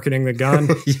they're marketing the gun.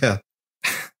 Yeah.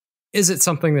 Is it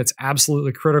something that's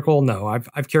absolutely critical? No,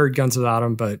 I've carried guns without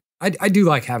them, but I do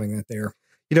like having that there.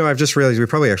 I've just realized we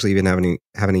probably actually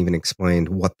haven't even explained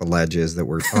what the ledge is that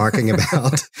we're talking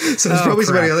about. So there's probably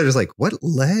somebody out there just like, what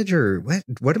ledge or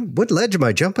what ledge am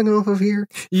I jumping off of here?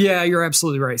 Yeah, you're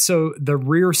absolutely right. So the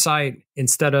rear sight,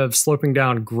 instead of sloping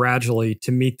down gradually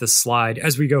to meet the slide,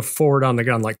 as we go forward on the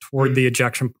gun, like toward the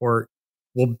ejection port,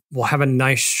 we'll have a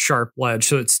nice sharp ledge.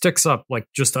 So it sticks up like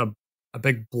just a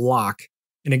big block,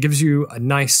 and it gives you a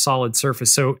nice solid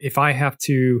surface. So if I have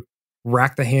to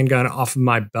rack the handgun off of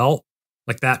my belt,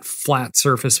 like that flat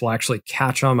surface will actually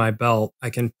catch on my belt. I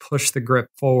can push the grip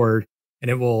forward and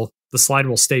the slide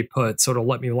will stay put. So it'll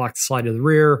let me lock the slide to the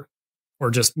rear, or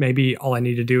just maybe all I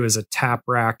need to do is a tap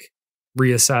rack,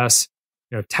 reassess,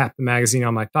 tap the magazine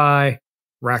on my thigh,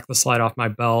 rack the slide off my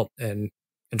belt and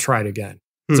try it again.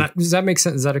 Does that make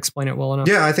sense? Does that explain it well enough?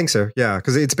 Yeah, I think so. Yeah.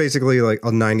 Cause it's basically like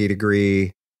a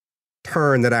 90-degree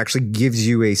turn that actually gives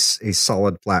you a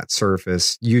solid flat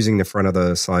surface using the front of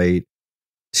the sight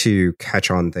to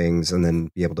catch on things and then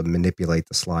be able to manipulate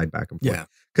the slide back and forth. Yeah.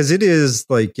 Because it is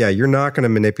like, you're not going to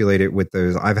manipulate it with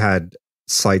those. I've had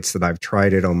sights that I've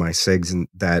tried it on my SIGs and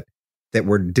that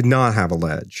did not have a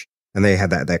ledge. And they had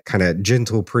that kind of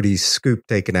gentle, pretty scoop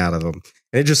taken out of them.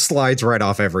 And it just slides right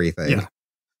off everything. Yeah.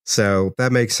 So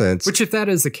that makes sense. Which, if that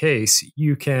is the case,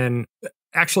 you can...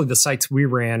 Actually, the sights we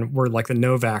ran were like the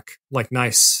Novak, like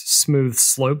nice, smooth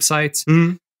slope sights.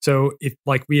 Mm-hmm. So if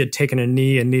like we had taken a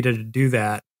knee and needed to do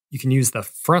that, you can use the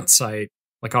front sight,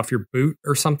 like off your boot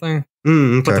or something.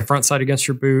 Okay. Put the front sight against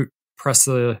your boot, press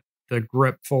the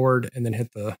grip forward, and then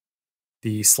hit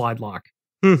the slide lock.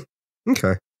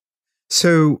 Okay.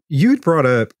 So you'd brought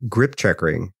up grip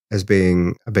checkering as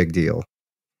being a big deal.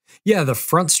 Yeah, the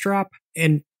front strap.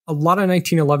 And a lot of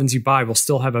 1911s you buy will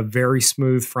still have a very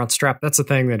smooth front strap. That's a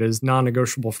thing that is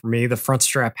non-negotiable for me. The front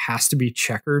strap has to be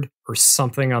checkered or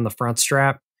something on the front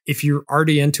strap. If you're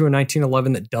already into a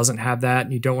 1911 that doesn't have that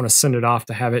and you don't want to send it off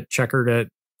to have it checkered,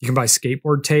 you can buy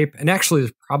skateboard tape. And actually,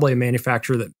 there's probably a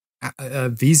manufacturer that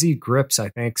VZ Grips, I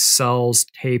think, sells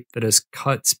tape that is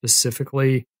cut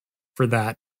specifically for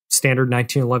that standard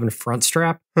 1911 front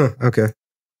strap. Okay.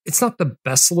 It's not the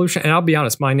best solution. And I'll be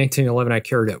honest, my 1911 I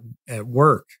carried at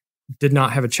work did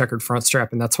not have a checkered front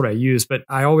strap, and that's what I used. But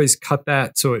I always cut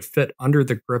that so it fit under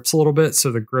the grips a little bit,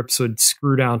 so the grips would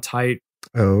screw down tight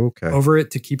over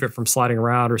it to keep it from sliding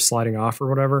around or sliding off or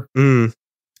whatever.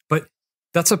 But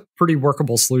that's a pretty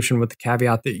workable solution, with the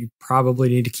caveat that you probably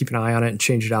need to keep an eye on it and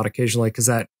change it out occasionally, because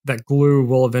that glue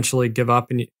will eventually give up,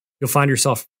 and you'll find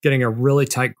yourself getting a really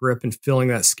tight grip and feeling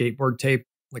that skateboard tape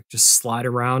like just slide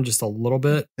around just a little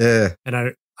bit. Yeah. And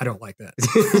I don't like that.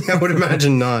 I would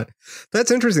imagine not. That's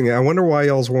interesting. I wonder why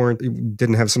y'all's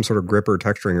didn't have some sort of grip or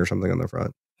texturing or something on the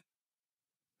front.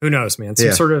 Who knows, man?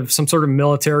 Some sort of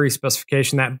military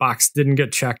specification. That box didn't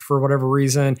get checked for whatever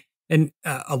reason. And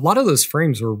a lot of those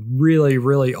frames were really,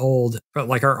 really old. But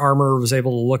like our armor was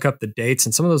able to look up the dates,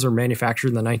 and some of those are manufactured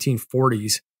in the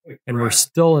 1940s and were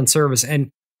still in service. And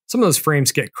some of those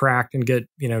frames get cracked and get,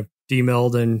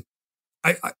 demilled and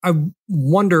I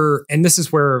wonder, and this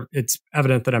is where it's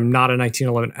evident that I'm not a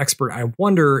 1911 expert. I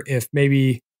wonder if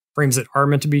maybe frames that are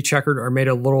meant to be checkered are made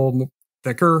a little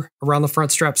thicker around the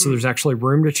front strap, so there's actually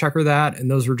room to checker that. And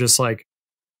those were just like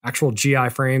actual GI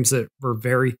frames that were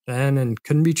very thin and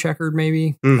couldn't be checkered.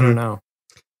 Maybe I don't know.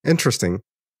 Interesting.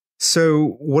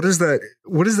 So what does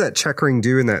that checkering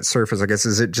do in that surface? I guess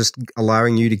is it just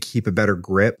allowing you to keep a better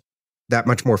grip? That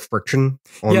much more friction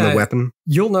on the weapon?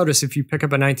 You'll notice if you pick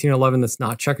up a 1911 that's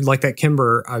not checkered, like that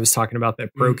Kimber I was talking about,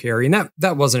 that Pro carry, and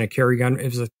that wasn't a carry gun. It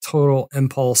was a total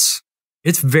impulse.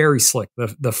 It's very slick.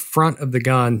 The front of the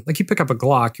gun, like you pick up a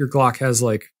Glock, your Glock has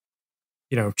like,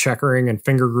 checkering and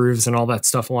finger grooves and all that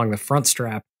stuff along the front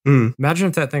strap. Imagine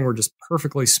if that thing were just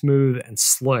perfectly smooth and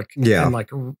slick and like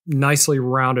nicely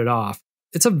rounded off.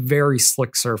 It's a very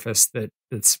slick surface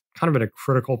that's kind of at a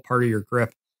critical part of your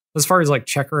grip. As far as like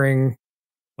checkering,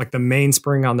 like the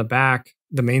mainspring on the back,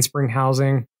 the mainspring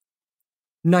housing,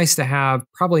 nice to have,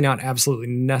 probably not absolutely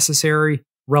necessary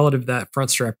relative to that front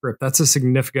strap grip. That's a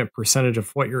significant percentage of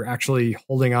what you're actually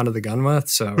holding onto the gun with.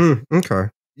 So, okay.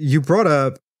 You brought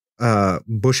up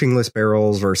bushingless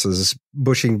barrels versus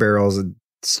bushing barrels, and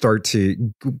start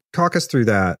to talk us through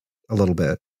that a little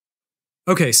bit.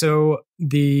 Okay, so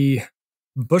the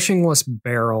bushingless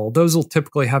barrel, those will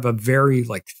typically have a very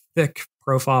like thick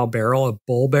profile barrel, a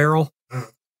bull barrel.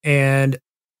 And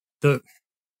the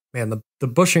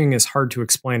bushing is hard to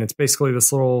explain. It's basically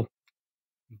this little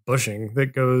bushing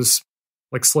that goes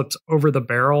like slips over the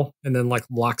barrel and then like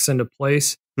locks into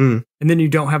place. And then you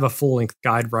don't have a full length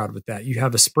guide rod with that. You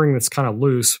have a spring that's kind of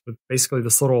loose with basically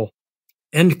this little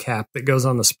end cap that goes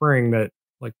on the spring that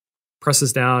like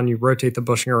presses down, you rotate the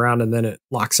bushing around and then it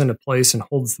locks into place and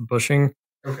holds the bushing.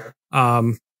 Okay.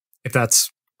 If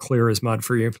that's clear as mud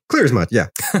for you. Clear as mud, yeah.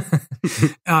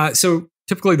 So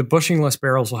typically the bushingless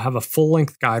barrels will have a full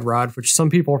length guide rod, which some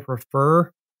people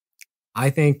prefer. I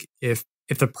think if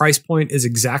the price point is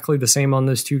exactly the same on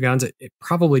those two guns, it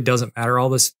probably doesn't matter all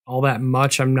that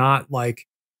much. I'm not like,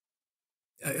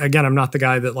 again, I'm not the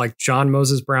guy that like John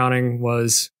Moses Browning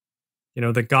was,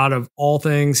 the god of all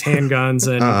things handguns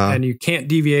and you can't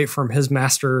deviate from his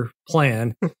master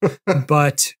plan.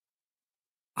 But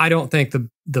I don't think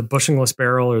the bushingless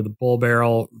barrel or the bull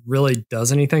barrel really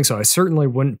does anything. So I certainly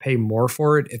wouldn't pay more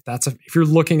for it. If you're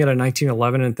looking at a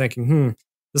 1911 and thinking,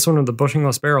 this one with the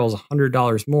bushingless barrel is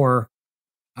 $100 more,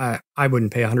 I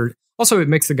wouldn't pay $100. Also, it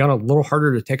makes the gun a little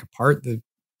harder to take apart. A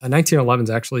 1911 is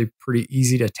actually pretty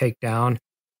easy to take down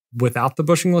without the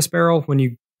bushingless barrel. When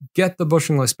you get the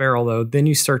bushingless barrel, though, then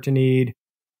you start to need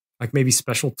like maybe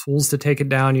special tools to take it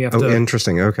down. You have to.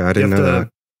 Interesting. Okay, I didn't know that.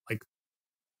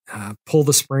 Pull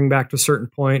the spring back to a certain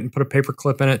point and put a paper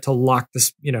clip in it to lock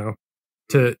this,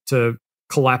 to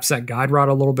collapse that guide rod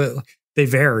a little bit. They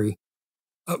vary,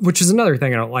 which is another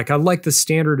thing I don't like. I like the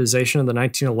standardization of the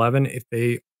 1911. If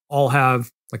they all have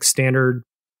like standard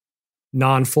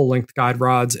non-full length guide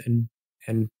rods and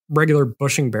regular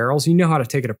bushing barrels, you know how to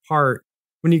take it apart.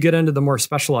 When you get into the more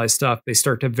specialized stuff, they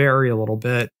start to vary a little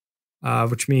bit,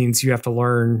 which means you have to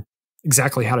learn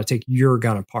exactly how to take your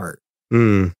gun apart.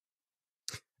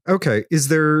 Okay. Is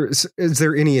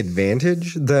there any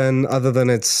advantage then, other than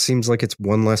it seems like it's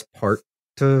one less part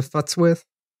to futz with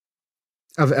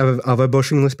of a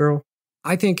bushingless barrel?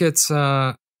 I think it's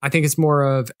more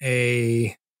of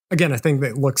a thing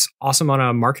that looks awesome on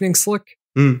a marketing slick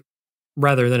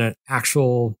rather than an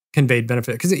actual conveyed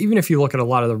benefit. Because even if you look at a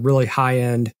lot of the really high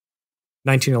end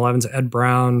 1911s, Ed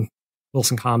Brown,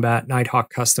 Wilson Combat, Nighthawk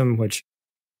Custom, which,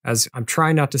 as I'm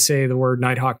trying not to say the word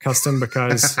Nighthawk Custom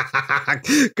because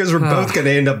we're both going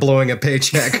to end up blowing a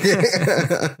paycheck.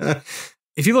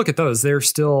 If you look at those, they're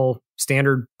still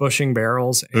standard bushing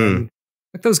barrels, and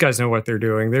like those guys know what they're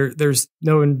doing. There's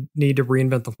no need to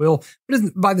reinvent the wheel. But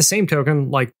by the same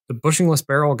token, like the bushingless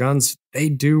barrel guns, they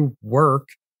do work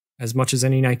as much as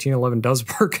any 1911 does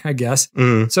work, I guess.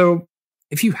 So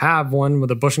if you have one with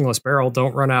a bushingless barrel,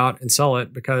 don't run out and sell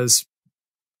it because.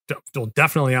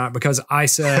 Definitely not, because I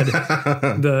said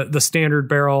the standard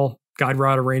barrel guide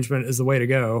rod arrangement is the way to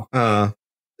go.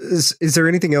 Is there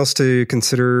anything else to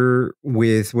consider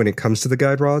when it comes to the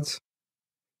guide rods?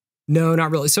 No,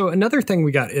 not really. So another thing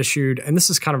we got issued, and this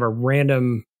is kind of a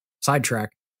random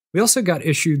sidetrack, we also got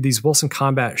issued these Wilson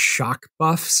Combat shock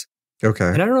buffs. Okay.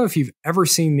 And I don't know if you've ever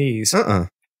seen these,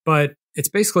 but it's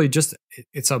basically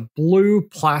it's a blue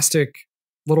plastic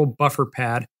little buffer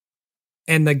pad.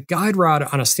 And the guide rod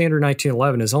on a standard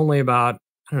 1911 is only about,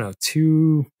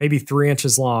 2, maybe 3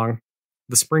 inches long.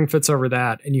 The spring fits over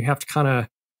that, and you have to kind of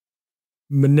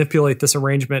manipulate this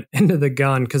arrangement into the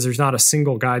gun because there's not a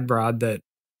single guide rod that,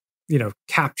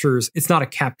 captures. It's not a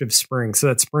captive spring. So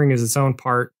that spring is its own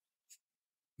part.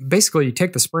 basically you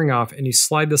take the spring off and you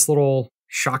slide this little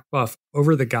shock buff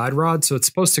over the guide rod. So it's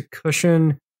supposed to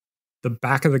cushion the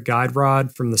back of the guide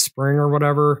rod from the spring or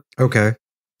whatever. Okay.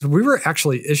 So we were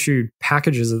actually issued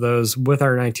packages of those with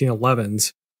our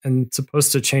 1911s and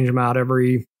supposed to change them out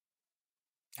every,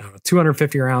 I don't know,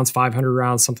 250 rounds, 500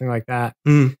 rounds, something like that.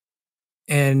 Mm.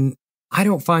 And I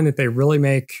don't find that they really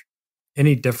make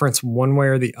any difference one way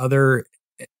or the other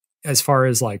as far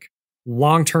as like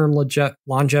long-term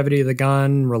longevity of the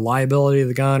gun, reliability of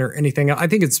the gun, or anything. I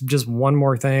think it's just one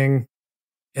more thing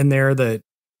in there that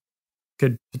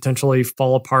could potentially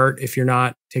fall apart if you're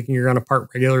not taking your gun apart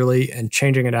regularly and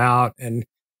changing it out. And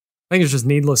I think it's just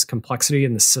needless complexity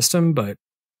in the system, but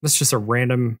that's just a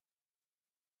random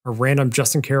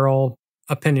Justin Carroll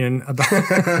opinion about.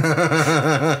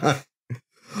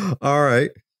 All right.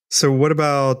 So what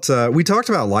about, we talked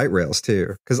about light rails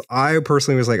too, because I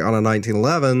personally was like on a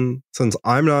 1911, since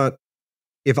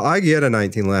if I get a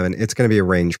 1911, it's going to be a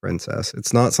range princess.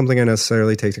 It's not something I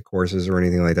necessarily take to courses or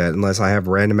anything like that, unless I have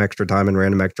random extra time and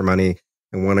random extra money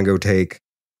and want to go take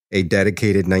a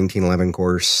dedicated 1911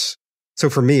 course. So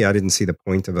for me, I didn't see the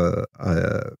point of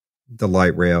the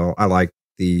light rail. I like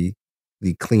the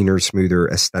cleaner, smoother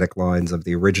aesthetic lines of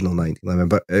the original 1911.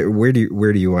 But where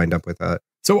do you wind up with that?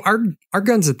 So our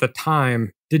guns at the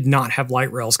time did not have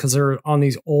light rails because they're on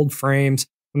these old frames.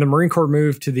 When the Marine Corps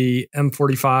moved to the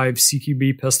M45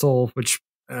 CQB pistol, which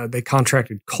they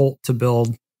contracted Colt to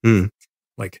build,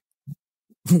 like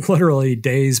literally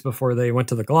days before they went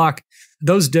to the Glock,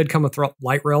 those did come with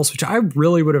light rails, which I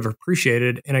really would have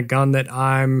appreciated in a gun that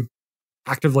I'm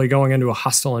actively going into a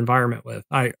hostile environment with.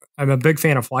 I'm a big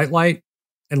fan of white light.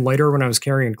 And later when I was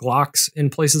carrying Glocks in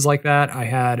places like that, I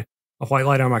had a white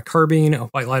light on my carbine, a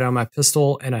white light on my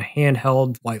pistol, and a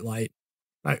handheld white light.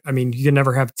 I mean, you can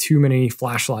never have too many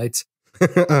flashlights.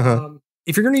 Uh-huh.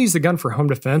 If you're going to use the gun for home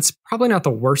defense, probably not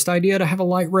the worst idea to have a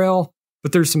light rail,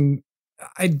 but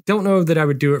I don't know that I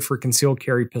would do it for concealed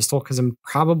carry pistol because I'm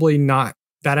probably not,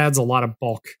 that adds a lot of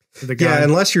bulk to the gun. Yeah,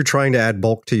 unless you're trying to add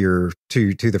bulk to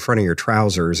the front of your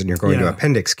trousers and you're going to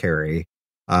appendix carry,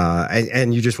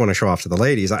 and you just want to show off to the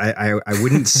ladies. I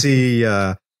wouldn't see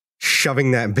shoving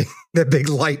that big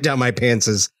light down my pants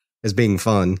as being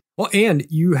fun. Well, and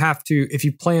you have to, if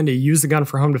you plan to use the gun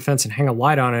for home defense and hang a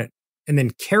light on it and then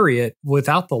carry it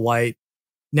without the light,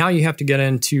 now you have to get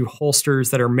into holsters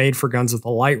that are made for guns with a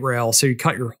light rail. So you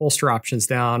cut your holster options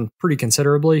down pretty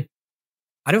considerably.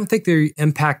 I don't think they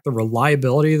impact the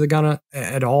reliability of the gun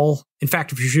at all. In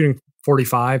fact, if you're shooting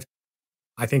 45,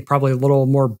 I think probably a little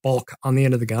more bulk on the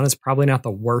end of the gun is probably not the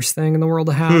worst thing in the world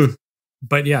to have.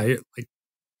 But yeah, like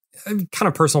kind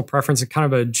of personal preference and kind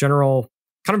of a general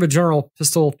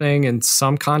pistol thing in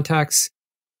some contexts.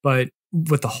 But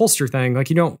with the holster thing, like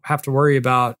you don't have to worry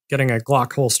about getting a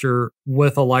Glock holster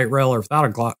with a light rail or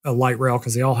without a light rail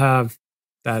because they all have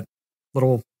that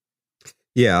little.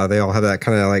 Yeah, they all have that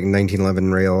kind of like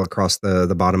 1911 rail across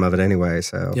the bottom of it anyway.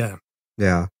 So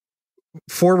yeah.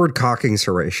 Forward cocking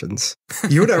serrations.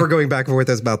 You and I were going back and forth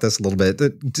about this a little bit.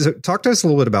 Talk to us a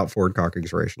little bit about forward cocking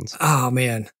serrations. Oh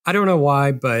man, I don't know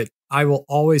why, but I will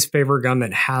always favor a gun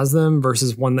that has them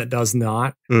versus one that does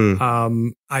not.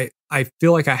 I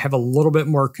feel like I have a little bit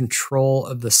more control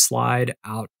of the slide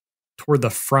out toward the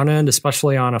front end,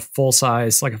 especially on a full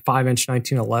size, like a 5-inch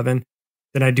 1911,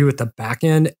 than I do at the back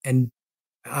end. And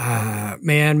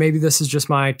man, maybe this is just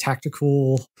my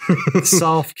tactical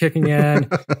self kicking in.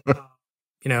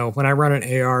 When I run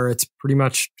an AR, it's pretty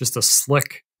much just a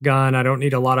slick gun. I don't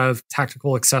need a lot of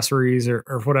tactical accessories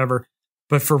or whatever.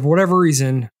 But for whatever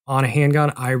reason, on a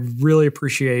handgun, I really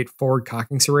appreciate forward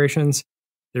cocking serrations.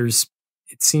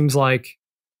 It seems like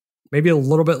maybe a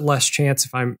little bit less chance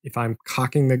if I'm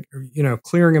cocking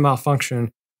clearing a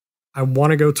malfunction. I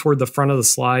want to go toward the front of the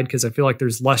slide because I feel like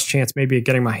there's less chance maybe of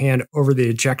getting my hand over the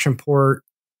ejection port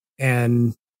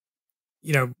and,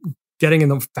 getting in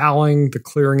the fouling, the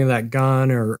clearing of that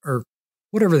gun or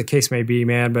whatever the case may be,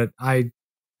 man. But I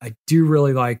do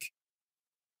really like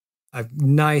a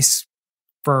nice,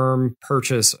 firm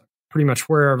purchase pretty much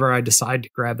wherever I decide to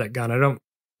grab that gun. I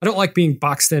don't like being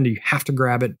boxed into, you have to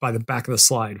grab it by the back of the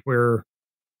slide where,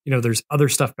 there's other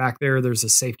stuff back there. There's a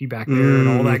safety back there and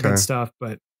all that good stuff.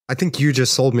 But I think you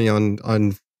just sold me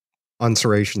on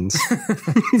serrations.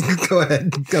 Go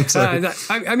ahead. I'm sorry.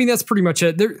 I mean, that's pretty much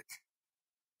it.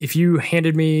 If you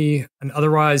handed me an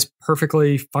otherwise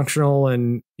perfectly functional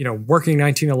and, working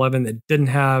 1911 that didn't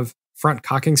have front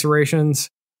cocking serrations,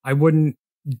 I wouldn't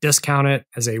discount it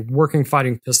as a working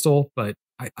fighting pistol, but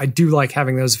I do like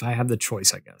having those if I have the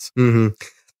choice, I guess.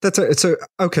 Mm-hmm.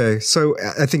 Okay. So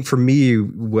I think for me,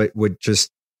 what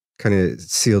just kind of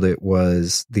sealed it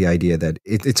was the idea that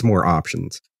it's more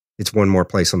options. it's one more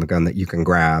place on the gun that you can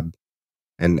grab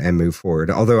and move forward.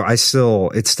 Although it still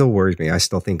worries me. I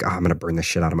still think, I'm going to burn the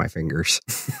shit out of my fingers.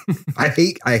 I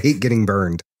hate getting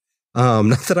burned.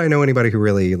 Not that I know anybody who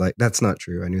really that's not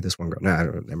true. I knew this one girl. No, I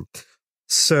don't remember.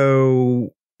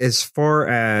 So as far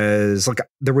as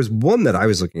there was one that I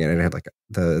was looking at, and it had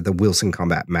the Wilson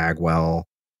Combat Magwell.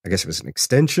 I guess it was an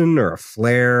extension or a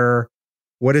flare.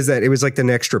 What is that? It was like an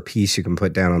extra piece you can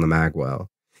put down on the Magwell.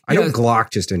 I know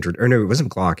Glock just introduced, or no, it wasn't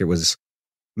Glock. It was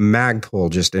Magpul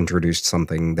just introduced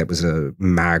something that was a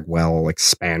Magwell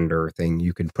expander thing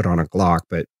you could put on a Glock,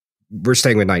 but we're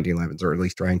staying with 1911s, or at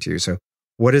least trying to. So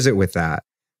what is it with that?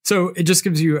 So it just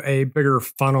gives you a bigger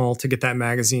funnel to get that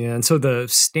magazine in. So the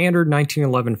standard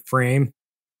 1911 frame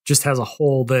just has a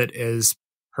hole that is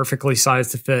perfectly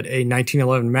sized to fit a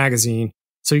 1911 magazine.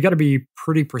 So you got to be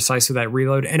pretty precise with that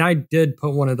reload. And I did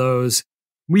put one of those.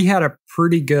 We had a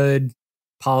pretty good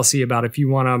policy about if you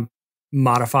want to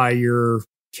modify your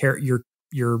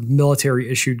military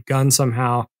issued gun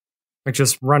somehow,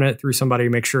 just run it through somebody,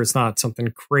 make sure it's not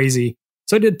something crazy.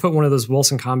 So I did put one of those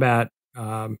Wilson Combat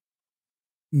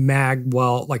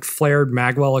Magwell, flared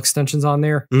Magwell extensions on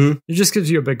there. Mm-hmm. It just gives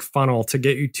you a big funnel to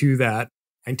get you to that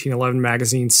 1911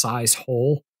 magazine sized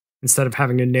hole. Instead of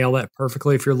having to nail that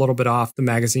perfectly, if you're a little bit off, the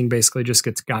magazine basically just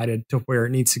gets guided to where it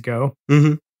needs to go.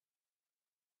 Mm-hmm.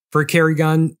 For a carry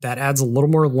gun, that adds a little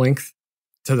more length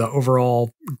to the overall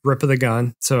grip of the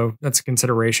gun. So that's a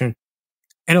consideration.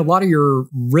 And a lot of your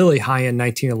really high-end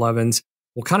 1911s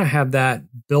will kind of have that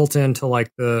built into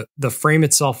the frame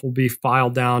itself will be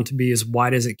filed down to be as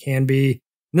wide as it can be.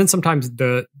 And then sometimes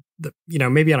the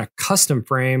maybe on a custom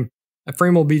frame, that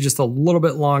frame will be just a little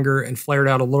bit longer and flared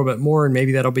out a little bit more. And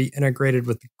maybe that'll be integrated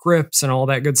with the grips and all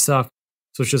that good stuff.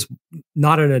 So it's just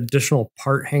not an additional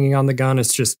part hanging on the gun.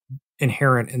 It's just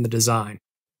inherent in the design.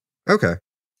 Okay.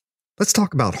 Let's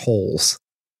talk about holes.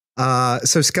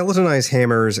 So skeletonized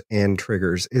hammers and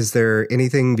triggers. Is there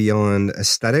anything beyond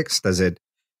aesthetics? Does it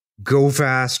go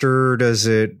faster?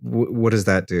 What does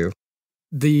that do?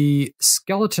 The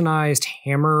skeletonized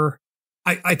hammer,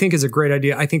 I think is a great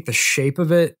idea. I think the shape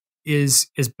of it is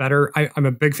better. I'm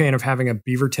a big fan of having a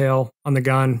beaver tail on the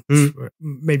gun.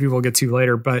 Maybe we'll get to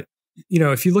later, but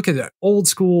if you look at the old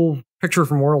school picture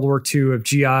from World War II of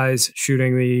GIs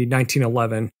shooting the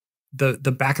 1911,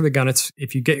 the back of the gun,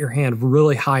 if you get your hand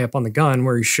really high up on the gun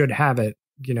where you should have it,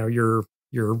 your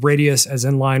radius as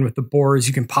in line with the bore as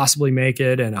you can possibly make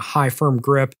it, and a high firm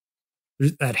grip,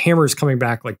 that hammer is coming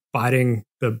back biting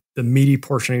the meaty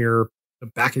portion of the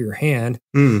back of your hand.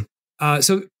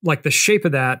 So the shape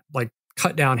of that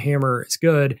cut down hammer is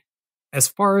good. As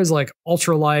far as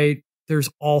ultralight, there's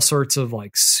all sorts of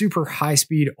super high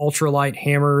speed ultralight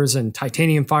hammers and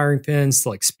titanium firing pins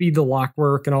to speed the lock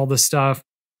work and all this stuff.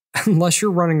 Unless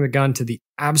you're running the gun to the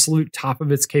absolute top of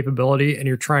its capability and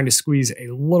you're trying to squeeze a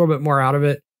little bit more out of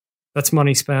it, that's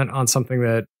money spent on something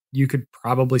that you could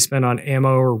probably spend on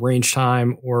ammo or range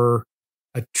time or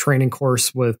a training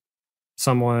course with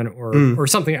someone or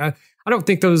something. I don't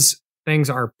think those things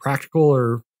are practical,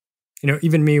 or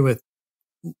even me with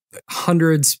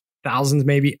hundreds, thousands,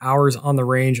 maybe hours on the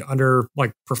range under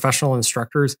professional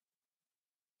instructors,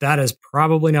 that is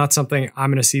probably not something I'm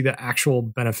going to see the actual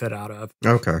benefit out of.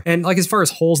 Okay. And as far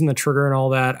as holes in the trigger and all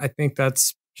that, I think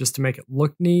that's just to make it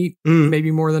look neat,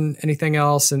 maybe more than anything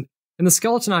else. And the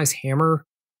skeletonized hammer,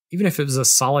 even if it was a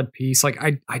solid piece,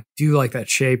 I do like that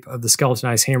shape of the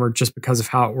skeletonized hammer just because of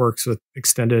how it works with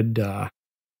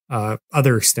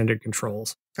other extended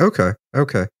controls. Okay.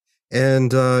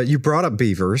 And you brought up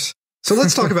beavers. So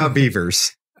let's talk about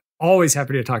beavers. Always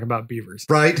happy to talk about beavers.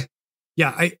 Right.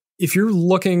 Yeah. If you're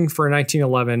looking for a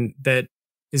 1911 that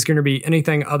is going to be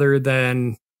anything other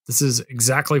than this is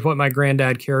exactly what my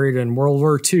granddad carried in World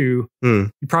War II,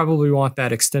 you probably want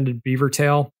that extended beaver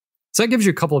tail. So that gives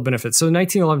you a couple of benefits. So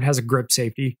 1911 has a grip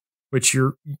safety, which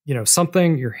your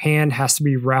hand has to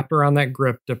be wrapped around that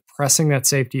grip, depressing that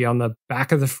safety on the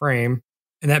back of the frame.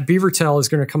 And that beaver tail is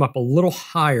going to come up a little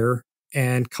higher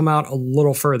and come out a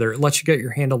little further. It lets you get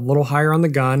your hand a little higher on the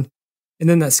gun. And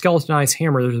then that skeletonized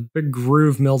hammer, there's a big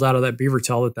groove milled out of that beaver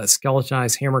tail that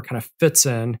skeletonized hammer kind of fits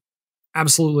in.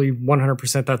 Absolutely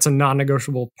 100%. That's a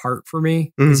non-negotiable part for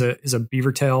me is a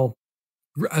beaver tail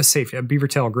safety, a beaver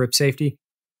tail grip safety.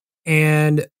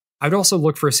 And I'd also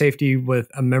look for a safety with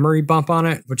a memory bump on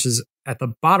it, which is at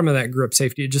the bottom of that grip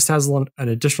safety. It just has an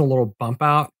additional little bump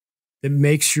out that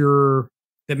makes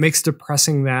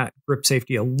depressing that grip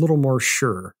safety a little more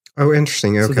sure. Oh,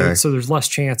 interesting. Okay. So there's less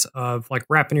chance of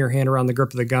wrapping your hand around the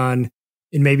grip of the gun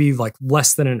in maybe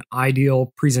less than an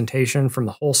ideal presentation from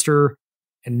the holster.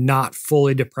 and not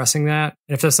fully depressing that.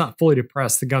 And if that's not fully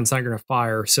depressed, the gun's not going to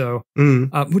fire. So,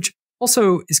 which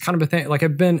also is kind of a thing. Like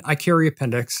I carry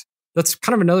appendix. That's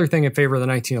kind of another thing in favor of the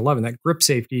 1911, that grip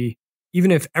safety.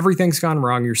 Even if everything's gone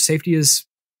wrong, your safety is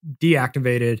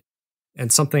deactivated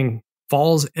and something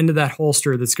falls into that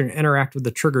holster that's going to interact with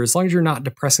the trigger. As long as you're not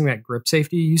depressing that grip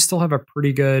safety, you still have a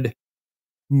pretty good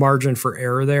margin for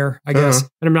error there, I guess.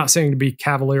 And I'm not saying to be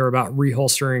cavalier about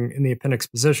reholstering in the appendix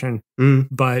position,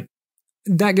 but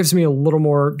that gives me a little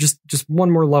more, just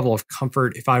one more level of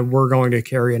comfort if I were going to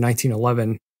carry a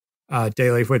 1911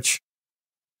 daily, which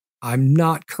I'm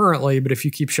not currently, but if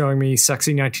you keep showing me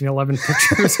sexy 1911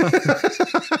 pictures.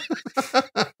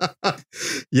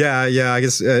 Yeah. I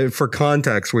guess for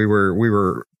context, we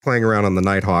were playing around on the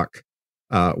Nighthawk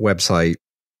website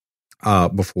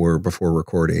before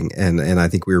recording, and I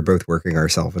think we were both working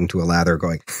ourselves into a lather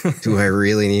going, do I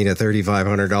really need a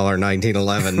 $3,500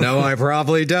 1911? No, I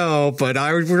probably don't, but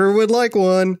I would like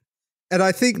one. And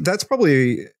I think that's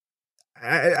probably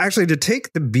actually to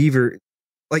take the beaver,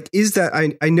 like, is that,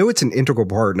 I know it's an integral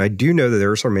part, and I do know that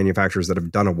there are some manufacturers that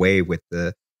have done away with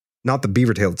not the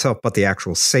beaver tail itself, but the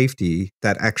actual safety,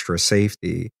 that extra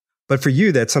safety. But for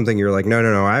you, that's something you're like, no,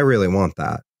 I really want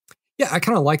that. Yeah, I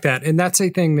kind of like that. And that's a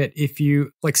thing that if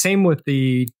you, like, same with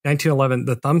the 1911,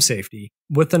 the thumb safety,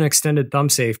 with an extended thumb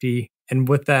safety and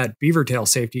with that beaver tail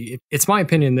safety, it's my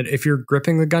opinion that if you're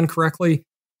gripping the gun correctly,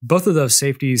 both of those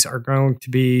safeties are going to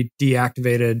be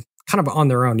deactivated kind of on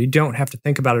their own. You don't have to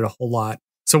think about it a whole lot.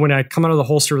 So when I come out of the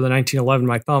holster with a 1911,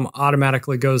 my thumb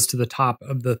automatically goes to the top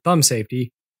of the thumb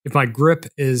safety. If my grip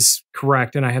is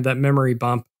correct and I have that memory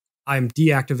bump, I'm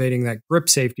deactivating that grip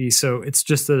safety. So it's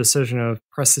just the decision of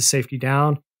press the safety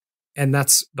down. And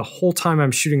that's the whole time I'm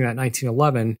shooting that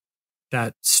 1911,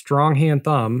 that strong hand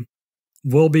thumb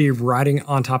will be riding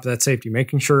on top of that safety,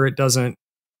 making sure it doesn't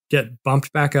get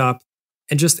bumped back up.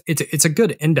 And just, it's a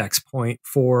good index point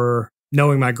for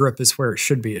knowing my grip is where it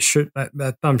should be.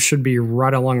 That thumb should be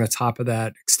right along the top of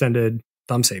that extended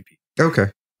thumb safety. Okay.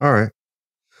 All right.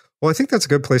 Well, I think that's a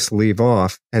good place to leave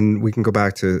off, and we can go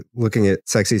back to looking at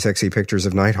sexy pictures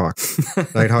of Nighthawk.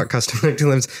 Nighthawk custom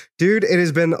 1911s. Dude, it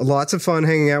has been lots of fun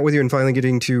hanging out with you and finally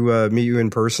getting to meet you in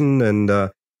person and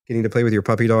getting to play with your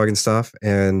puppy dog and stuff.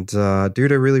 And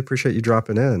dude, I really appreciate you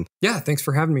dropping in. Yeah, thanks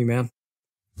for having me, man.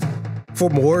 For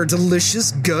more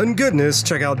delicious gun goodness,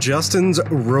 check out Justin's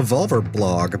Revolver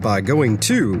blog by going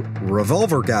to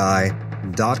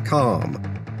revolverguy.com.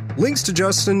 Links to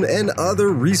Justin and other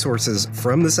resources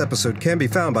from this episode can be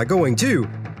found by going to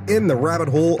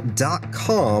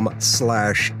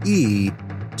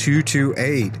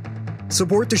intherabbithole.com/E228.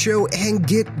 Support the show and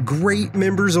get great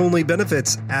members-only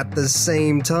benefits at the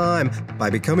same time by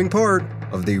becoming part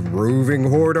of the Roving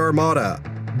Horde Armada.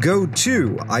 Go to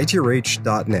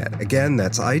itrh.net. Again,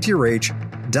 that's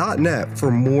itrh.net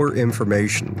for more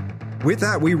information. With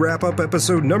that, we wrap up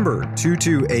episode number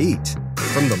 228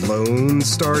 from the Lone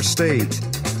Star State.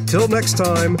 Till next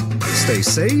time, stay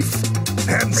safe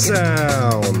and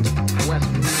sound.